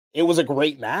not. It was a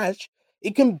great match.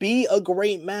 It can be a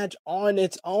great match on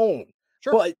its own.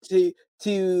 Sure. But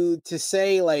to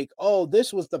say like, oh,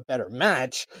 this was the better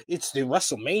match, it's the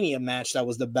WrestleMania match that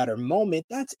was the better moment,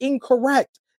 that's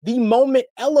incorrect. The moment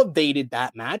elevated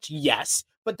that match, yes,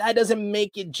 but that doesn't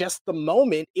make it just the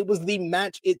moment. It was the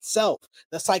match itself,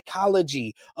 the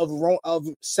psychology of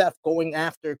Seth going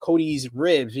after Cody's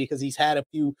ribs because he's had a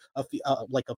few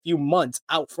months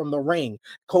out from the ring.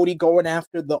 Cody going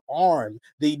after the arm,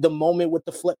 the moment with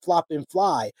the flip flop and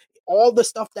fly. All the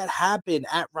stuff that happened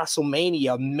at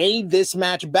WrestleMania made this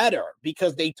match better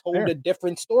because they told a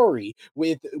different story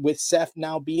with Seth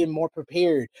now being more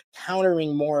prepared,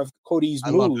 countering more of Cody's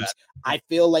moves. I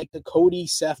feel like the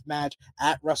Cody-Seth match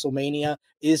at WrestleMania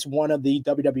is one of the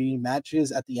WWE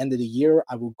matches at the end of the year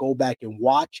I will go back and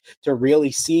watch to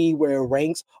really see where it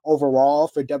ranks overall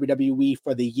for WWE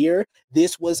for the year.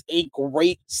 This was a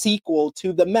great sequel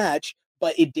to the match,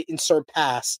 but it didn't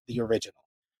surpass the original.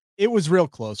 It was real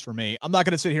close for me. I'm not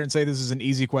going to sit here and say this is an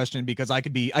easy question because I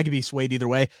could be swayed either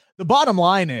way. The bottom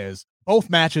line is both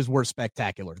matches were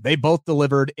spectacular. They both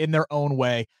delivered in their own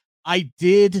way. I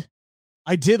did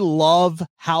love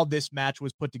how this match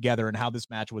was put together and how this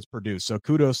match was produced. So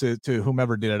kudos to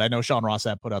whomever did it. I know Sean Ross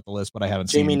put out the list, but I haven't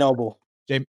seen Jamie Noble.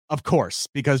 Of course,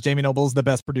 because Jamie Noble is the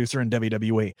best producer in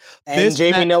WWE. And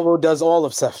Jamie Noble does all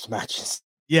of Seth's matches.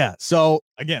 Yeah. So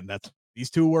again, these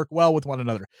two work well with one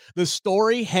another. The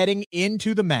story heading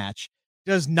into the match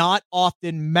does not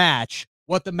often match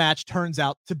what the match turns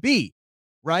out to be,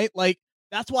 right? Like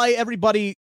that's why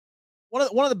everybody, one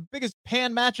of the biggest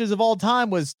pan matches of all time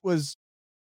was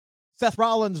Seth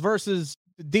Rollins versus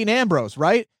Dean Ambrose,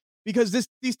 right? Because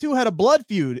these two had a blood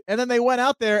feud, and then they went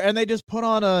out there and they just put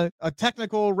on a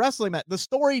technical wrestling match. The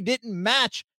story didn't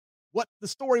match what the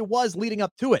story was leading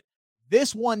up to it.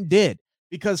 This one did.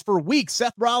 Because for weeks,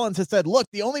 Seth Rollins has said, look,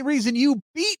 the only reason you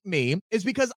beat me is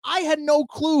because I had no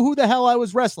clue who the hell I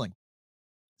was wrestling.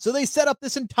 So they set up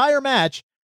this entire match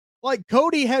like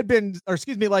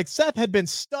Seth had been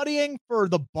studying for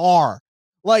the bar.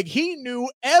 Like he knew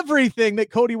everything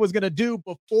that Cody was going to do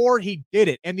before he did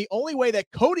it. And the only way that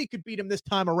Cody could beat him this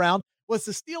time around was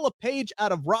to steal a page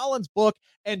out of Rollins' book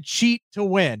and cheat to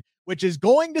win, which is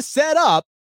going to set up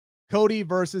Cody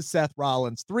versus Seth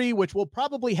Rollins 3, which will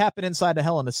probably happen inside a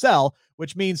Hell in a Cell,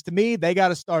 which means to me, they got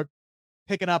to start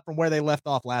picking up from where they left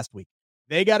off last week.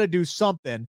 They got to do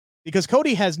something because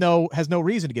Cody has no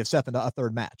reason to give Seth a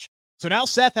third match. So now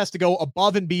Seth has to go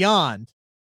above and beyond.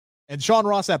 And Sean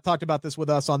Rossap talked about this with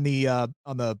us on the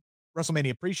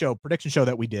WrestleMania pre-show prediction show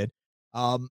that we did.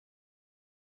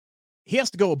 He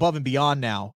has to go above and beyond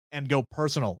now and go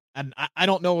personal. And I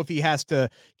don't know if he has to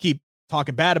keep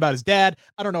talking bad about his dad.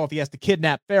 I don't know if he has to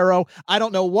kidnap Pharaoh. I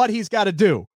don't know what he's got to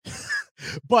do.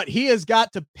 But he has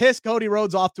got to piss Cody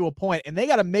Rhodes off to a point, and they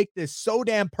got to make this so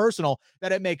damn personal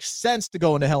that it makes sense to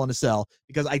go into Hell in a Cell,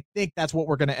 because I think that's what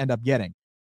we're going to end up getting.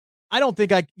 I don't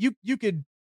think you could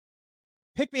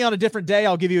pick me on a different day.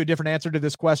 I'll give you a different answer to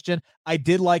this question. I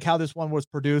did like how this one was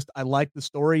produced. I like the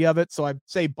story of it. So I'd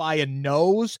say by a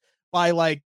nose,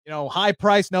 by high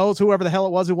price nose, whoever the hell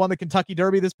it was who won the Kentucky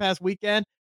Derby this past weekend.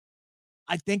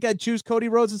 I think I'd choose Cody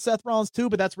Rhodes and Seth Rollins too,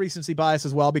 but that's recency bias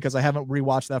as well because I haven't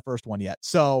rewatched that first one yet.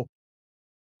 So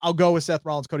I'll go with Seth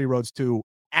Rollins, Cody Rhodes too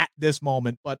at this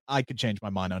moment, but I could change my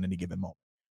mind on any given moment.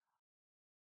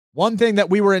 One thing that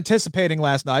we were anticipating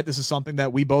last night, this is something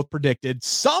that we both predicted,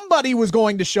 somebody was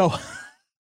going to show.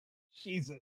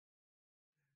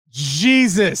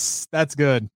 Jesus. That's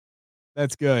good.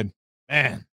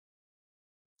 Man.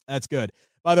 That's good.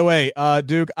 By the way,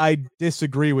 Duke, I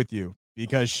disagree with you,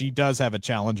 because she does have a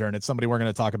challenger, and it's somebody we're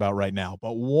going to talk about right now.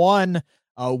 But one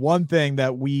thing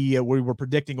that we were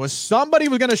predicting was somebody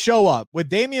was going to show up with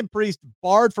Damian Priest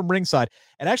barred from ringside.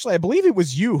 And actually, I believe it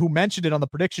was you who mentioned it on the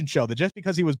prediction show, that just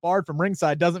because he was barred from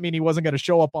ringside doesn't mean he wasn't going to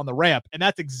show up on the ramp. And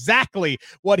that's exactly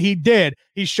what he did.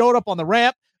 He showed up on the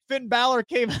ramp. Finn Balor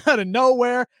came out of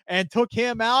nowhere and took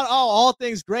him out. Oh, all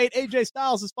things great. AJ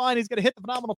Styles is fine. He's going to hit the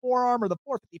phenomenal forearm or the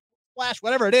 450 splash,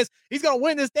 whatever it is. He's going to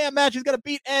win this damn match. He's going to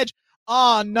beat Edge.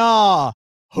 Oh, nah.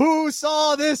 Who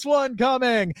saw this one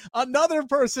coming? Another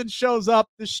person shows up,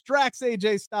 distracts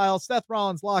AJ Styles. Seth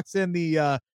Rollins locks in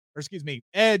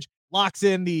Edge locks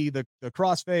in the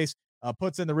crossface,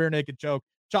 puts in the rear naked choke,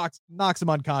 knocks him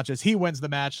unconscious. He wins the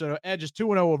match. So Edge is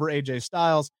 2-0 over AJ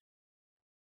Styles.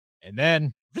 And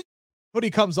then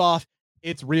hoodie comes off.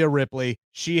 It's Rhea Ripley.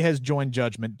 She has joined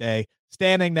Judgment Day,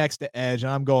 standing next to Edge.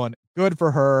 And I'm going, good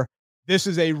for her. This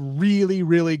is a really,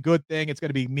 really good thing. It's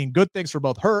going to mean good things for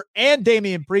both her and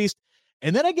Damian Priest.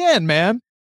 And then again, man,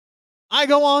 I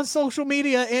go on social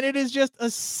media and it is just a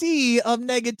sea of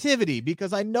negativity,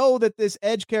 because I know that this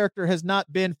Edge character has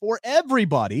not been for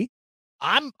everybody.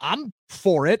 I'm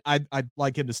for it. I'd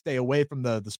like him to stay away from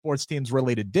the sports teams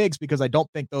related digs, because I don't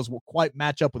think those will quite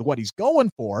match up with what he's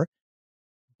going for.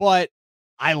 But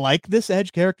I like this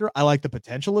Edge character. I like the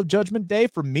potential of Judgment Day.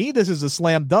 For me, this is a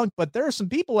slam dunk, but there are some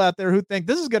people out there who think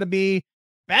this is going to be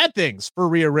bad things for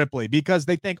Rhea Ripley, because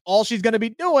they think all she's going to be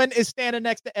doing is standing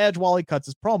next to Edge while he cuts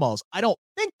his promos. I don't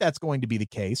think that's going to be the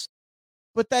case,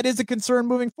 but that is a concern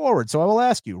moving forward. So I will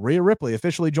ask you, Rhea Ripley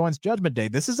officially joins Judgment Day.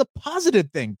 This is a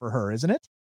positive thing for her, isn't it?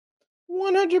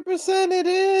 100% it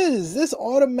is. This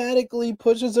automatically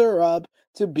pushes her up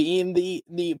to being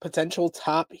the potential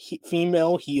top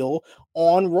female heel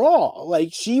on Raw. Like,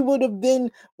 she would have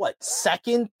been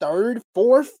second, third,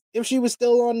 fourth if she was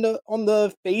still on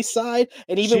the face side.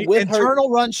 And even with her internal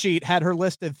run sheet had her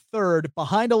listed third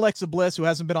behind Alexa Bliss, who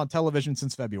hasn't been on television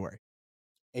since February.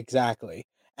 Exactly.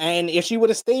 And if she would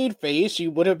have stayed face, she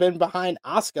would have been behind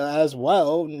Asuka as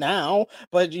well now.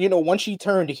 But, once she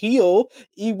turned heel,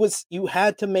 you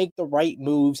had to make the right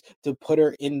moves to put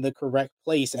her in the correct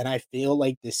place. And I feel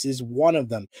like this is one of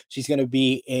them. She's going to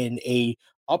be in a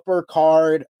upper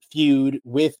card feud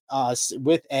with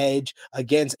Edge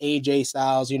against AJ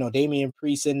Styles, Damian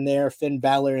Priest in there, Finn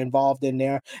Balor involved in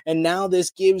there. And now this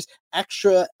gives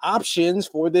extra options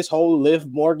for this whole Liv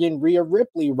Morgan Rhea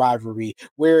Ripley rivalry,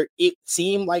 where it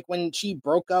seemed like when she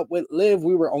broke up with Liv,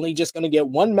 we were only just going to get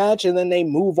one match and then they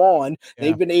move on. Yeah.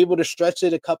 They've been able to stretch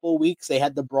it a couple of weeks. They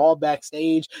had the brawl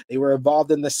backstage. They were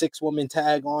involved in the 6-woman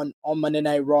tag on Monday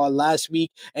Night Raw last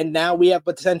week. And now we have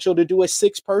potential to do a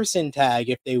 6-person tag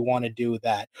if they want to do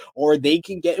that. Or they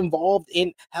can get involved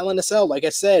in Hell in a Cell, like I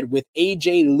said, with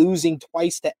AJ losing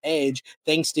twice to Edge,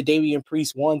 thanks to Damian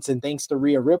Priest once and thanks to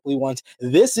Rhea Ripley wants.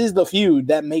 This is the feud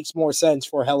that makes more sense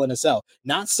for Hell in a Cell.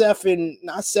 Not Seth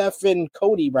and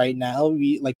Cody right now.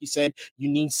 Like you said, you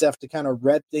need Seth to kind of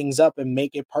rep things up and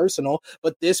make it personal.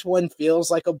 But this one feels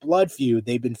like a blood feud.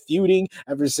 They've been feuding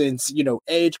ever since,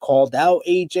 Edge called out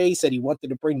AJ, said he wanted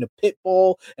to bring the pit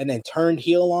bull, and then turned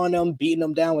heel on him, beating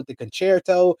him down with the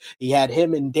concerto. He had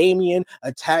him and Damian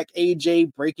attack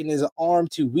AJ, breaking his arm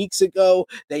 2 weeks ago.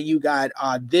 Then you got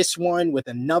this one with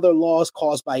another loss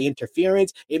caused by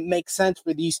interference. It makes sense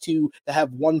for these two to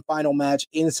have one final match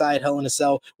inside Hell in a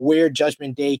Cell where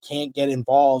Judgment Day can't get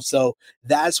involved. So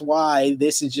that's why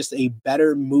this is just a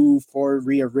better move for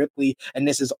Rhea Ripley, and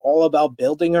this is all about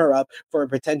building her up for a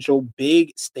potential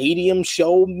big stadium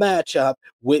show matchup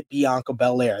with Bianca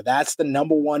Belair. That's the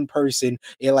number one person.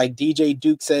 Like DJ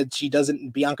Duke said,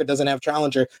 Bianca doesn't have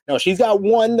challenger. No, she's got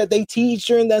one that they teased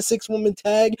during that 6-woman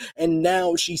tag, and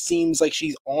now she seems like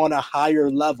she's on a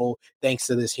higher level thanks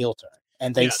to this heel turn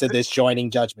and thanks to this joining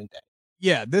Judgment Day.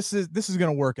 Yeah, this is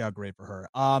going to work out great for her.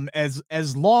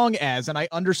 As long as, and I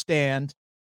understand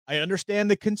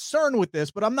the concern with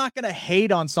this, but I'm not going to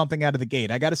hate on something out of the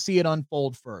gate. I got to see it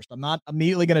unfold first. I'm not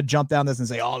immediately going to jump down this and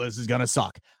say, oh, this is going to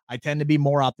suck. I tend to be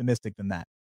more optimistic than that.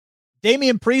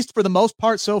 Damian Priest, for the most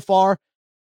part so far,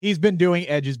 he's been doing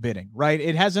Edge's bidding, right?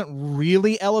 It hasn't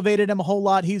really elevated him a whole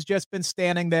lot. He's just been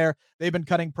standing there. They've been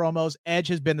cutting promos. Edge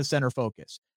has been the center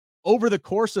focus. Over the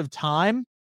course of time,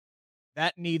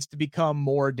 that needs to become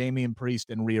more Damian Priest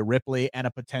and Rhea Ripley and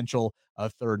a potential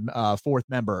fourth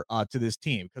member to this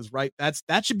team. Because, right,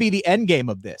 that should be the end game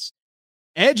of this.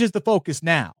 Edge is the focus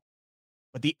now,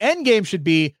 but the end game should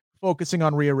be focusing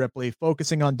on Rhea Ripley,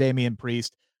 focusing on Damian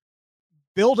Priest,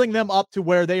 building them up to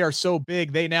where they are so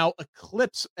big they now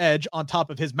eclipse Edge on top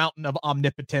of his mountain of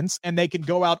omnipotence, and they can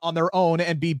go out on their own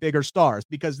and be bigger stars.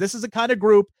 Because this is a kind of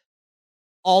group,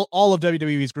 all of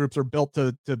WWE's groups are built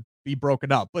to be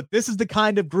broken up, but this is the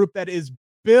kind of group that is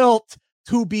built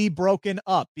to be broken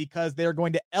up because they're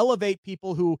going to elevate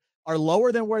people who are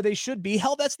lower than where they should be.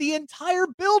 Hell, that's the entire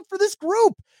build for this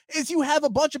group, is you have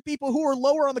a bunch of people who are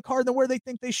lower on the card than where they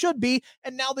think they should be,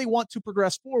 and now they want to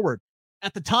progress forward.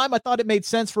 At the time, I thought it made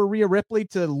sense for Rhea Ripley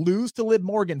to lose to Liv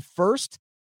Morgan first,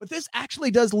 but this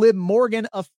actually does Liv Morgan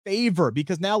a favor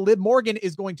because now Liv Morgan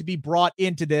is going to be brought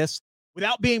into this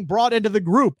without being brought into the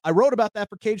group. I wrote about that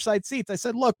for Cage Side Seats. I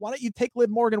said, look, why don't you take Liv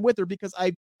Morgan with her? Because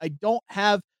I don't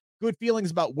have good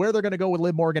feelings about where they're going to go with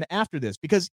Liv Morgan after this.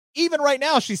 Because even right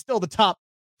now, she's still the top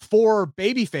 4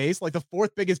 babyface, like the 4th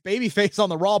biggest babyface on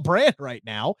the Raw brand right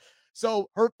now. So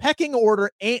her pecking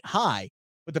order ain't high.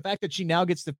 But the fact that she now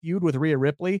gets to feud with Rhea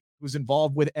Ripley, who's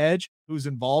involved with Edge, who's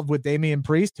involved with Damian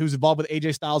Priest, who's involved with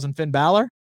AJ Styles and Finn Balor,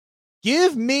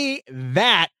 give me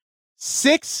that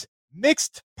 6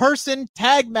 mixed person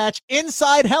tag match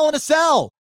inside Hell in a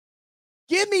Cell.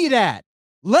 Give me that.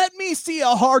 Let me see a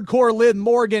hardcore Liv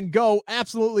Morgan go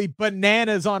absolutely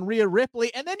bananas on Rhea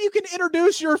Ripley, and then you can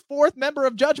introduce your 4th member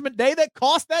of Judgment Day that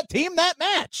cost that team that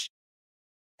match.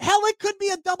 Hell, it could be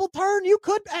a double turn. You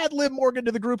could add Liv Morgan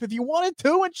to the group if you wanted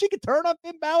to, and she could turn on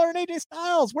Finn Balor and AJ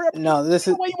Styles. Wherever this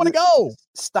is the way you want to go.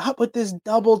 Stop with this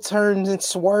double turns and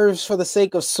swerves for the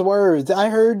sake of swerves. I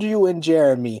heard you and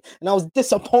Jeremy, and I was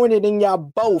disappointed in y'all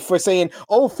both for saying,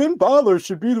 "Oh, Finn Balor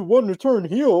should be the one to turn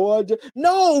heel."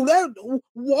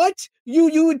 What?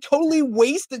 You would totally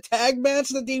waste the tag match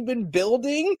that they've been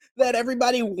building that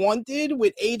everybody wanted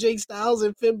with AJ Styles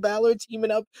and Finn Balor teaming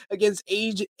up against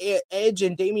Edge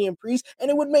and Damian Priest,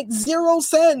 and it would make 0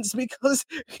 sense because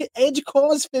Edge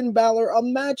caused Finn Balor a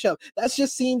matchup. That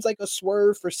just seems like a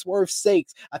swerve for swerve's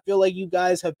sakes. I feel like you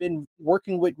guys have been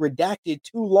working with Redacted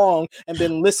too long and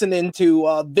been listening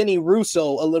to Vinny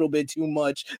Russo a little bit too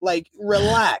much. Like,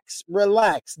 relax.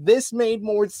 This made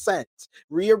more sense.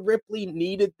 Rhea Ripley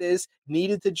needed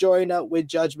to join up with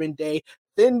Judgment Day.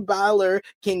 Finn Balor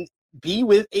can be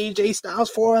with AJ Styles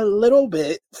for a little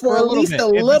bit, for at least a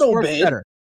little bit.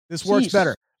 This works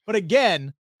better. But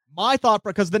again, my thought,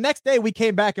 because the next day we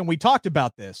came back and we talked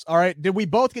about this. All right. Did we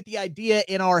both get the idea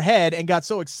in our head and got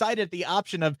so excited at the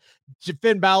option of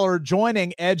Finn Balor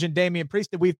joining Edge and Damian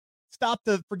Priest? Did we stop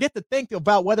to forget to think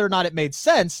about whether or not it made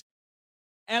sense?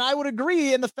 And I would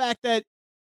agree in the fact that,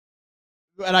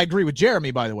 and I agree with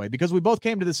Jeremy, by the way, because we both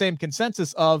came to the same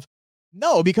consensus of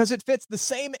no, because it fits the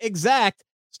same exact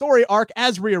story arc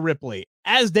as Rhea Ripley,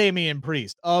 as Damian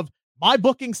Priest, of my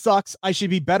booking sucks. I should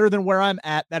be better than where I'm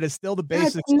at. That is still the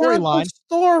basic storyline.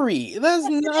 Story. That's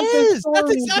not the story.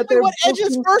 That's exactly what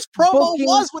Edge's first promo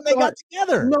was when they got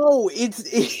together. No,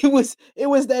 it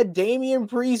was that Damian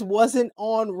Priest wasn't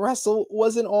on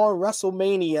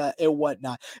WrestleMania and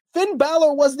whatnot. Finn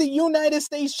Balor was the United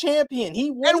States champion. He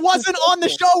wasn't on the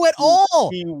show at all.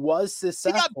 He was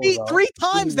successful. He got beat 3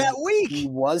 times that week. He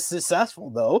was successful,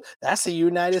 though. That's a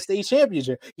United States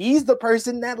championship. He's the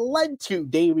person that led to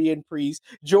Damian Priest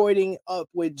joining up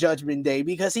with Judgment Day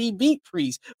because he beat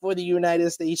Priest for the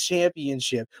United States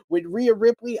championship. With Rhea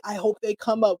Ripley, I hope they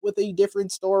come up with a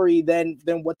different story than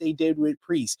what they did with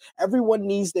Priest. Everyone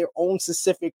needs their own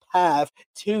specific path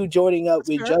to joining up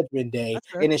with Judgment Day,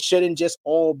 and it shouldn't just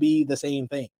all be the same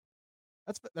thing.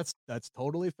 That's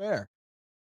totally fair.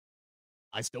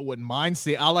 I still wouldn't mind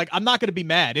seeing. I'm not going to be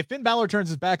mad if Finn Balor turns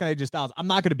his back on AJ Styles. I'm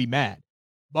not going to be mad.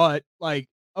 But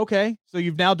okay, so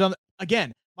you've now done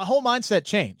again. My whole mindset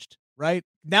changed, right?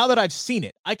 Now that I've seen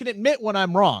it, I can admit when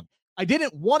I'm wrong. I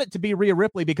didn't want it to be Rhea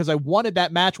Ripley because I wanted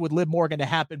that match with Liv Morgan to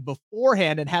happen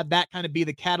beforehand and have that kind of be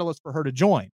the catalyst for her to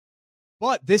join.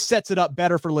 But this sets it up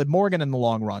better for Liv Morgan in the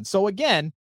long run. So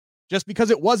again, just because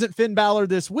it wasn't Finn Balor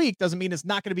this week doesn't mean it's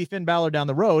not going to be Finn Balor down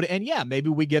the road. And yeah, maybe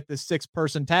we get this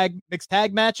 6-person mixed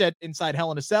tag match at Inside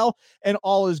Hell in a Cell and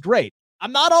all is great.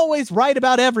 I'm not always right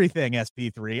about everything,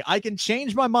 SP3. I can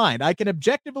change my mind. I can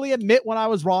objectively admit when I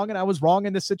was wrong and I was wrong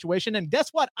in this situation. And guess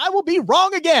what? I will be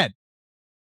wrong again.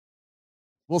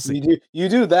 We'll see. You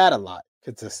do that a lot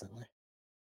consistently.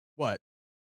 What?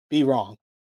 Be wrong.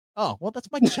 Oh, well, that's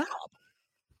my job.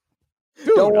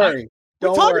 Dude, don't worry.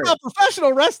 We're talking about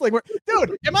professional wrestling.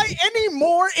 Dude, am I any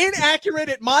more inaccurate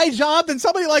at my job than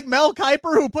somebody like Mel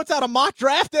Kiper who puts out a mock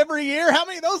draft every year? How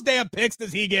many of those damn picks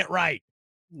does he get right?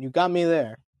 You got me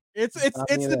there. It's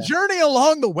the journey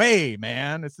along the way,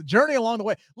 man. It's the journey along the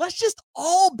way. Let's just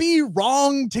all be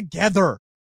wrong together.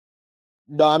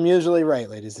 No, I'm usually right,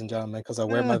 ladies and gentlemen, because I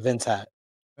wear my Vince hat.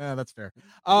 Yeah, that's fair.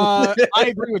 I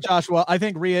agree with Joshua. I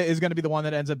think Rhea is going to be the one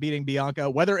that ends up beating Bianca,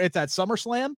 whether it's at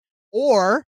SummerSlam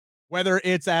or whether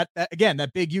it's at, again,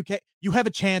 that big UK. You have a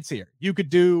chance here. You could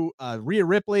do Rhea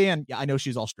Ripley, and yeah, I know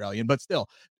she's Australian, but still,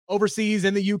 overseas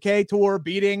in the UK tour,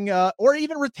 beating or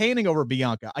even retaining over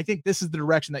Bianca. I think this is the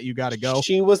direction that you got to go.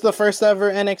 She was the first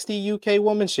ever NXT UK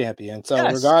Women's Champion. So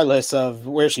regardless of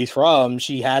where she's from,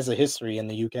 she has a history in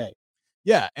the UK.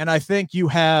 Yeah, and I think you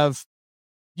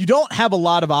don't have a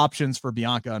lot of options for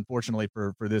Bianca, unfortunately,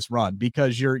 for this run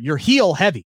because you're heel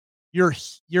heavy. You're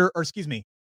babyface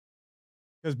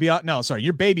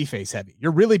heavy.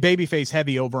 You're really babyface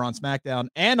heavy over on SmackDown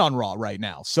and on Raw right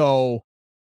now. So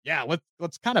yeah,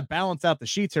 let's kind of balance out the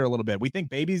sheets here a little bit. We think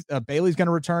Bayley's going to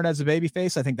return as a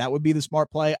babyface. I think that would be the smart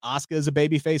play. Asuka is a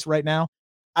babyface right now.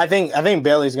 I think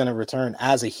Bayley's going to return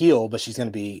as a heel, but she's going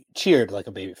to be cheered like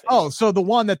a babyface. Oh, so the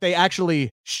one that they actually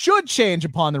should change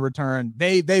upon the return,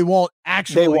 they won't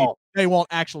actually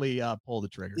pull the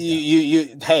trigger.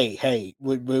 Hey,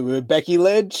 with Becky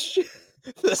Lynch,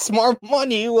 the smart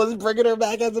money was bringing her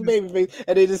back as a babyface,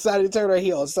 and they decided to turn her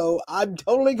heel. So I'm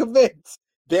totally convinced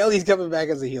Bayley's coming back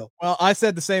as a heel. Well, I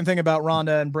said the same thing about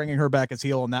Ronda and bringing her back as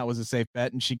heel, and that was a safe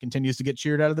bet, and she continues to get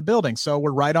cheered out of the building. So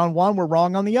we're right on one, we're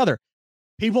wrong on the other.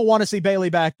 People want to see Bayley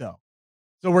back, though.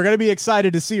 So we're going to be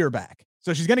excited to see her back.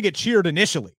 So she's going to get cheered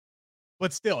initially.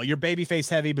 But still, you're babyface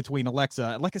heavy between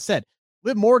Alexa. Like I said,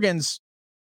 Liv Morgan's,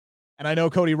 and I know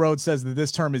Cody Rhodes says that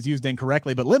this term is used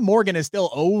incorrectly, but Liv Morgan is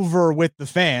still over with the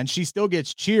fans. She still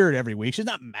gets cheered every week. She's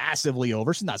not massively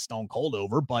over. She's not stone cold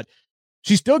over, but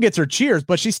she still gets her cheers.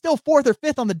 But she's still 4th or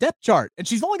 5th on the depth chart. And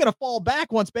she's only going to fall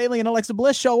back once Bayley and Alexa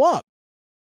Bliss show up.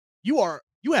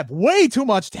 You have way too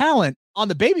much talent on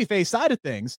the babyface side of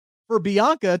things for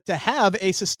Bianca to have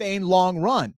a sustained long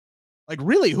run. Like,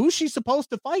 really, who's she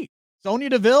supposed to fight? Sonya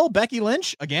Deville, Becky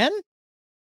Lynch again?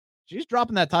 She's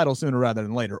dropping that title sooner rather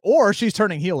than later, or she's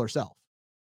turning heel herself.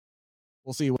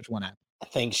 We'll see which one happens. I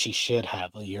think she should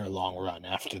have a year-long run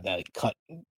after that.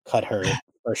 Cut her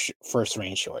first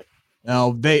reign short.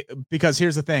 No, because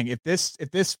here's the thing: if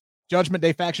this Judgment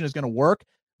Day faction is going to work,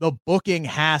 the booking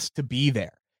has to be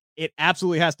there. It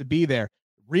absolutely has to be there.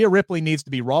 Rhea Ripley needs to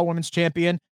be Raw Women's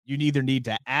Champion. You either need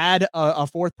to add a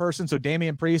 4th person, so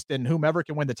Damian Priest and whomever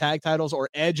can win the tag titles, or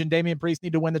Edge and Damian Priest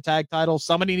need to win the tag titles.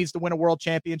 Somebody needs to win a world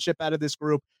championship out of this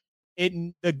group.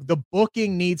 The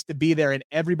booking needs to be there, and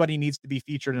everybody needs to be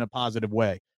featured in a positive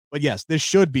way. But yes, this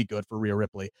should be good for Rhea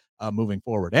Ripley moving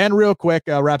forward. And real quick,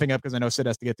 wrapping up because I know Sid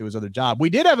has to get to his other job. We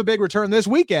did have a big return this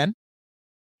weekend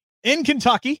in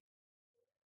Kentucky.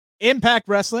 Impact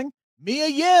Wrestling. Mia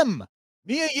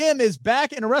Yim is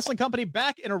back in a wrestling company,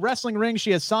 back in a wrestling ring.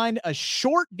 She has signed a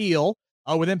short deal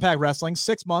with Impact Wrestling,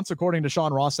 6 months, according to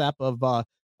Sean Rossap of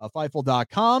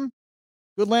Fightful.com.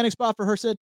 Good landing spot for her,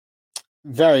 Sid?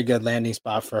 Very good landing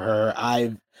spot for her.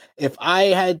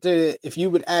 If you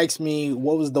would ask me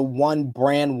what was the one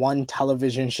brand, one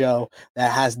television show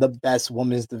that has the best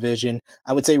women's division,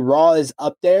 I would say Raw is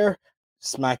up there.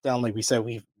 SmackDown, like we said,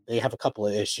 they have a couple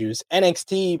of issues.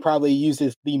 NXT probably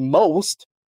uses the most.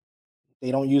 They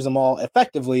don't use them all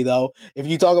effectively, though. If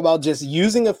you talk about just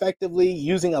using effectively,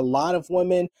 using a lot of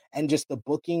women, and just the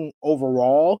booking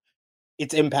overall,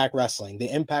 it's Impact Wrestling.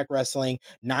 The Impact Wrestling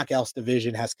Knockouts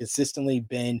division has consistently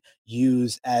been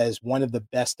used as one of the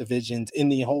best divisions in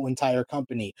the whole entire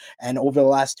company. And over the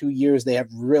last 2 years, they have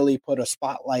really put a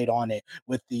spotlight on it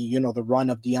with the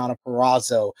run of Deonna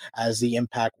Purrazzo as the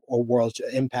Impact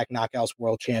Knockouts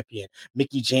World Champion,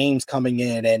 Mickie James coming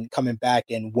back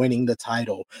and winning the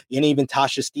title, and even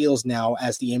Tasha Steelz now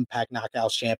as the Impact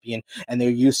Knockouts Champion, and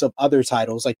their use of other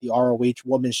titles like the ROH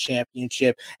Women's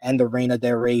Championship and the Reina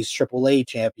del Rey's AAA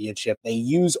Championship. They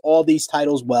use all these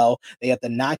titles well. They have the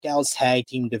Knockouts Tag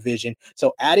Team division.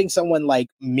 So adding someone like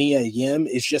Mia Yim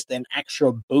is just an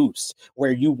extra boost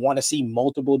where you want to see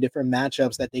multiple different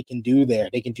matchups that they can do there.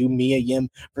 They can do Mia Yim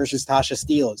versus Tasha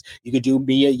Steelz. You could do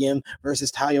Mia Yim versus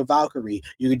Taya Valkyrie.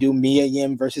 You could do Mia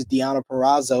Yim versus Deonna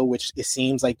Purrazzo, which it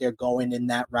seems like they're going in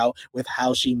that route with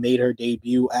how she made her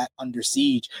debut at Under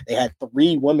Siege. They had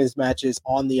 3 women's matches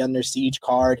on the Under Siege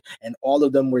card, and all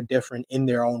of them were different in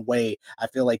their own way. I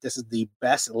feel like this is the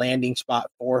best landing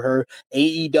spot for her.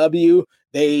 AEW,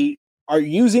 they are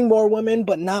using more women,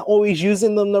 but not always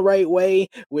using them the right way.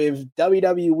 With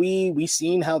WWE, we've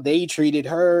seen how they treated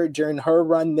her during her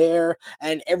run there,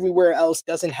 and everywhere else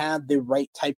doesn't have the right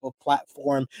type of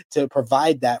platform to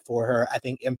provide that for her. I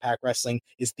think Impact Wrestling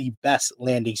is the best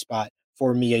landing spot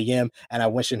for Mia Yim, and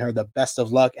I'm wishing her the best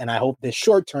of luck, and I hope this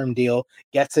short-term deal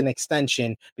gets an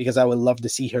extension because I would love to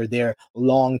see her there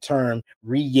long-term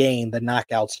regain the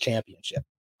Knockouts Championship.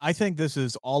 I think this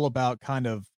is all about kind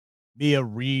of Mia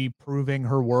reproving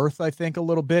her worth, I think, a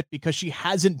little bit, because she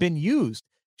hasn't been used.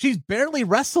 She's barely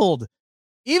wrestled.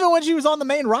 Even when she was on the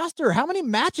main roster, how many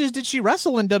matches did she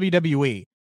wrestle in WWE?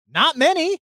 Not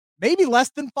many, maybe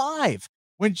less than 5.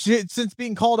 Since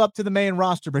being called up to the main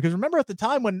roster. Because remember at the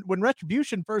time when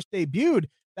Retribution first debuted,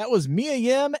 that was Mia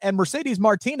Yim and Mercedes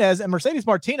Martinez, and Mercedes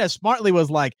Martinez smartly was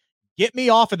like, get me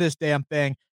off of this damn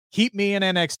thing, keep me in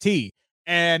NXT.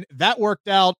 And that worked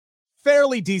out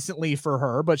fairly decently for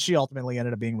her, but she ultimately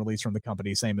ended up being released from the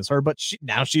company, same as her, but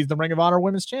now she's the Ring of Honor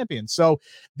Women's Champion. So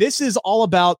this is all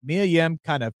about Mia Yim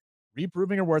kind of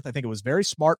reproving her worth. I think it was very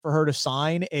smart for her to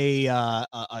sign a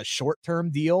short-term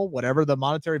deal, whatever the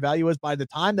monetary value is. By the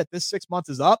time that this 6 months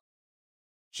is up,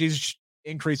 she's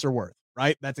increased her worth,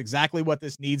 right? That's exactly what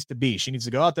this needs to be. She needs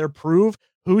to go out there, prove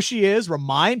who she is,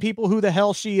 remind people who the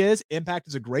hell she is. Impact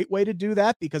is a great way to do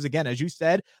that because, again, as you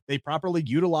said, they properly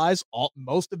utilize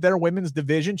most of their women's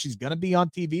division. She's going to be on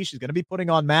TV. She's going to be putting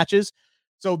on matches.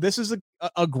 So this is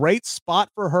a great spot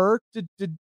for her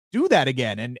to do that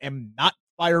again and not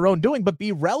by her own doing, but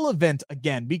be relevant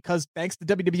again, because thanks to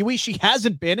WWE, she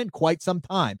hasn't been in quite some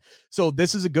time. So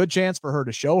this is a good chance for her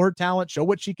to show her talent, show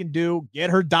what she can do, get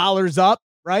her dollars up,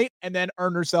 right? And then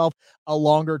earn herself a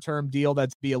longer term deal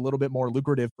that's be a little bit more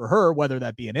lucrative for her, whether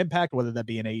that be an Impact, whether that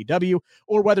be an AEW,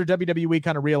 or whether WWE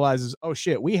kind of realizes, oh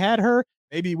shit, we had her,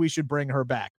 maybe we should bring her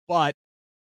back. But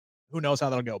who knows how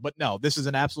that'll go. But no, this is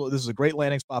a great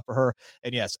landing spot for her.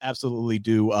 And yes, absolutely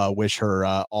do wish her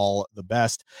all the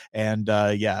best. And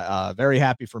very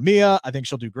happy for Mia. I think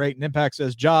she'll do great in Impact,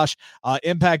 says Josh.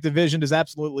 Impact division is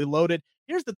absolutely loaded.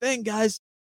 Here's the thing, guys.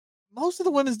 Most of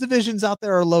the women's divisions out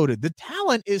there are loaded. The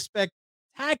talent is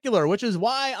spectacular, which is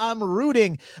why I'm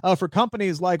rooting for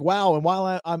companies like WOW, and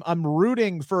while I'm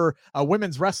rooting for a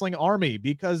women's wrestling army,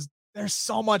 because there's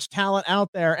so much talent out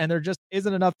there and there just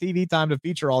isn't enough TV time to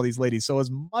feature all these ladies. So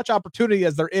as much opportunity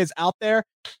as there is out there,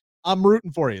 I'm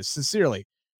rooting for you, sincerely.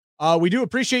 We do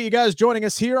appreciate you guys joining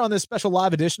us here on this special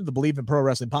live edition of the Bleav in Pro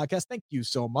Wrestling podcast. Thank you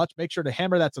so much. Make sure to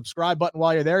hammer that subscribe button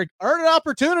while you're there. Earn an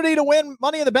opportunity to win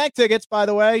Money in the Bank tickets, by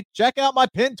the way. Check out my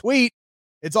pinned tweet.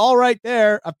 It's all right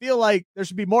there. I feel like there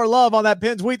should be more love on that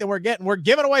pinned tweet than we're getting. We're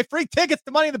giving away free tickets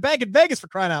to Money in the Bank in Vegas, for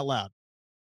crying out loud.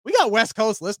 We got West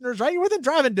Coast listeners, right? You're within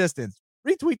driving distance.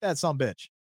 Retweet that sumbitch.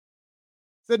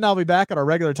 Sid and I'll be back at our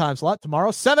regular time slot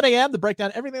tomorrow, 7 a.m. to break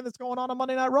down everything that's going on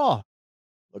Monday Night Raw.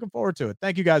 Looking forward to it.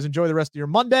 Thank you, guys. Enjoy the rest of your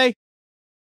Monday.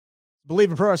 Bleav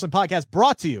in Pro Wrestling podcast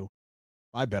brought to you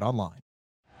by BetOnline.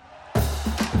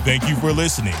 Thank you for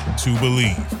listening to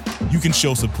Bleav. You can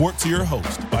show support to your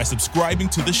host by subscribing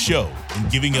to the show and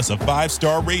giving us a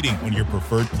 5-star rating on your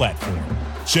preferred platform.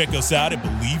 Check us out at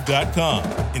Bleav.com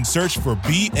and search for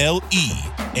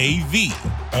BLEAV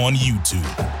on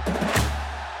YouTube.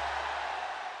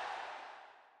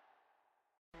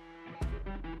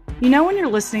 You know when you're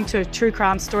listening to a true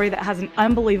crime story that has an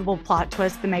unbelievable plot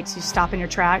twist that makes you stop in your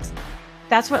tracks?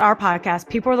 That's what our podcast,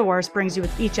 People Are the Worst, brings you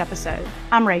with each episode.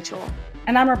 I'm Rachel.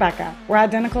 And I'm Rebecca. We're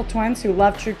identical twins who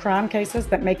love true crime cases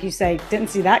that make you say,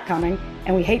 didn't see that coming,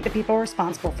 and we hate the people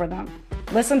responsible for them.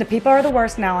 Listen to People Are the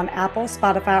Worst now on Apple,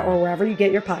 Spotify, or wherever you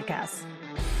get your podcasts.